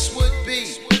world this would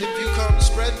be if you come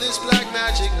spread this black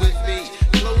magic with me.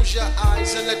 Close your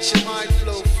eyes and let your mind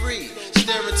flow free.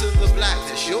 Stare into the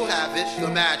blackness, you'll have it. The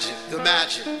magic, the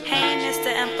magic. Hey, Mr.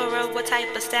 Emperor, what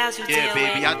type of styles you deal with?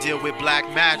 Yeah, baby, I deal with black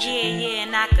magic. Yeah,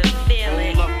 and I can feel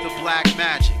it. Hold up the black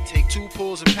magic. Take 2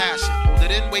 pulls and pass it. Hold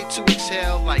it in, wait to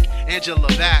exhale like Angela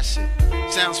Bassett.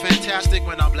 Sounds fantastic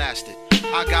when I'm blasted.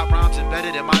 I got rhymes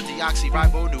embedded in my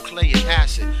deoxyribonucleic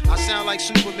acid. I sound like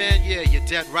Superman, yeah, you're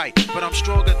dead right. But I'm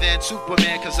stronger than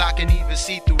Superman, cause I can even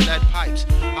see through lead pipes.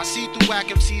 I see through whack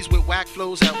MCs with whack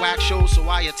flows at whack shows, so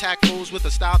I attack foes with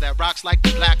a style that rocks like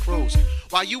the Black Crows.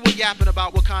 While you were yapping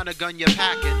about what kind of gun you're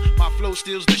packing, my flow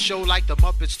steals the show like the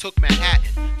Muppets took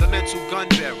Manhattan. The mental gun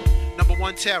bearer,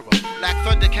 #1 terror. Black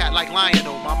Thundercat like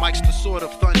Lionel, my mic's the sword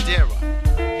of Thundera.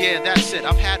 Yeah, that's it,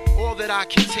 I've had all that I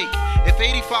can take. If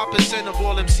 85% of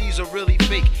all MCs are really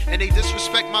fake, and they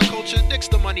disrespect my culture, nix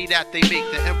the money that they make.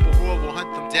 The emperor will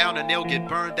hunt them down and they'll get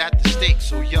burned at the stake.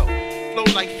 So yo, flow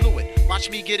like fluid, watch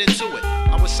me get into it.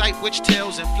 I recite witch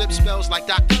tales and flip spells like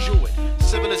Dr. Druid.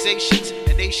 Civilizations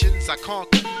and nations I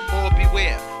conquer, all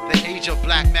beware, the age of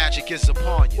black magic is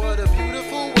upon you. What a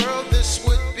beautiful world this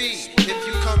would be if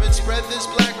you come and spread this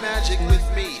black magic with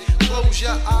me. Close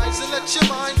your eyes and let your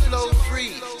mind flow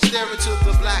free. Stare into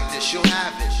the blackness, you'll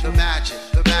have it. The magic,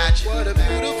 the magic. What a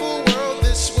beautiful world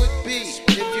this would be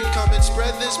if you come and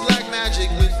spread this black magic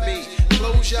with me.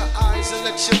 Close your eyes and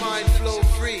let your mind flow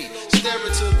free. Stare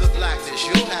into the blackness,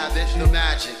 you'll have it. The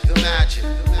magic, the magic,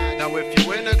 the magic. Now if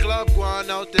you in a club, go on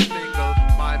out and mingle.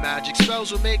 My magic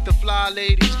spells will make the fly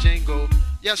ladies jingle.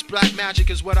 Yes, black magic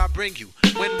is what I bring you.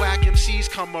 When whack MCs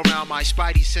come around, my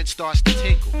spidey sense starts to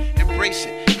tingle. Embrace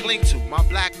it, cling to my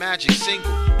black magic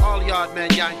single. All yard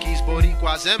men, Yankees,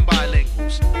 Boricuas, and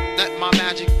bilinguals. Let my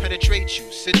magic penetrate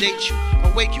you, sedate you,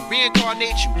 awake you,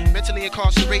 reincarnate you, mentally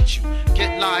incarcerate you.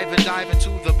 Get live and dive into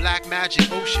the black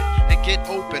magic ocean and get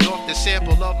open off the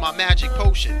sample of my magic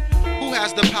potion. Who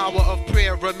has the power of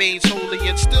prayer, remains holy,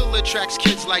 and still attracts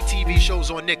kids like TV shows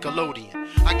on Nickelodeon.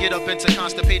 I get up into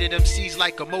constipated MCs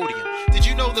like Imodium. Did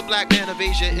you know the black man of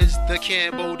Asia is the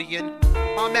Cambodian?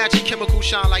 My magic chemicals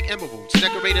shine like emeralds,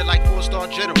 decorated like 4-star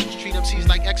generals. Treat MCs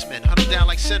like X-Men, hunt them down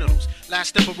like sentinels.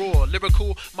 Last emperor,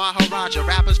 lyrical Maharaja.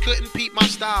 Rappers couldn't beat my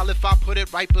style if I put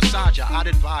it right beside ya. I'd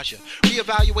advise ya,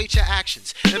 reevaluate your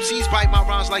actions. MCs bite my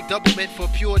rhymes like double mint for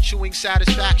pure chewing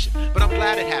satisfaction. But I'm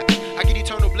glad it happened. I get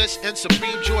eternal bliss and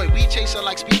supreme joy. We chaser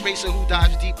like Speed Racer who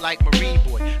dives deep like Marine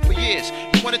Boy. For years,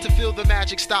 we wanted to feel the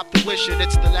magic, stop the wishing.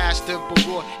 It's the last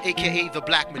emperor, aka the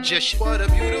Black Magician. What a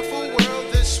beautiful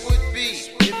world this would be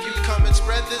if you come and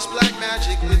spread this black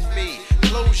magic with me.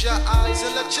 Close your eyes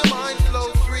and let your mind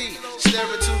flow free. Stare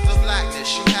into the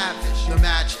blackness, you have it. The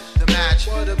magic, the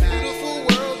magic. What a beautiful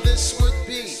world this would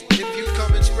be if you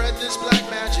come and spread this black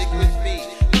magic with me.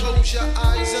 Close your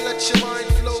eyes and let your mind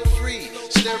flow free.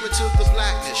 Stare into the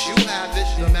blackness, you have it.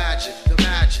 The magic, the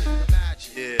magic, the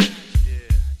magic. Yeah,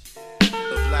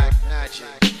 the black magic.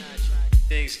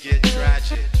 Things get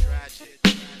tragic.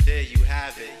 There you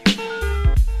have it.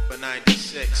 For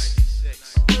 96.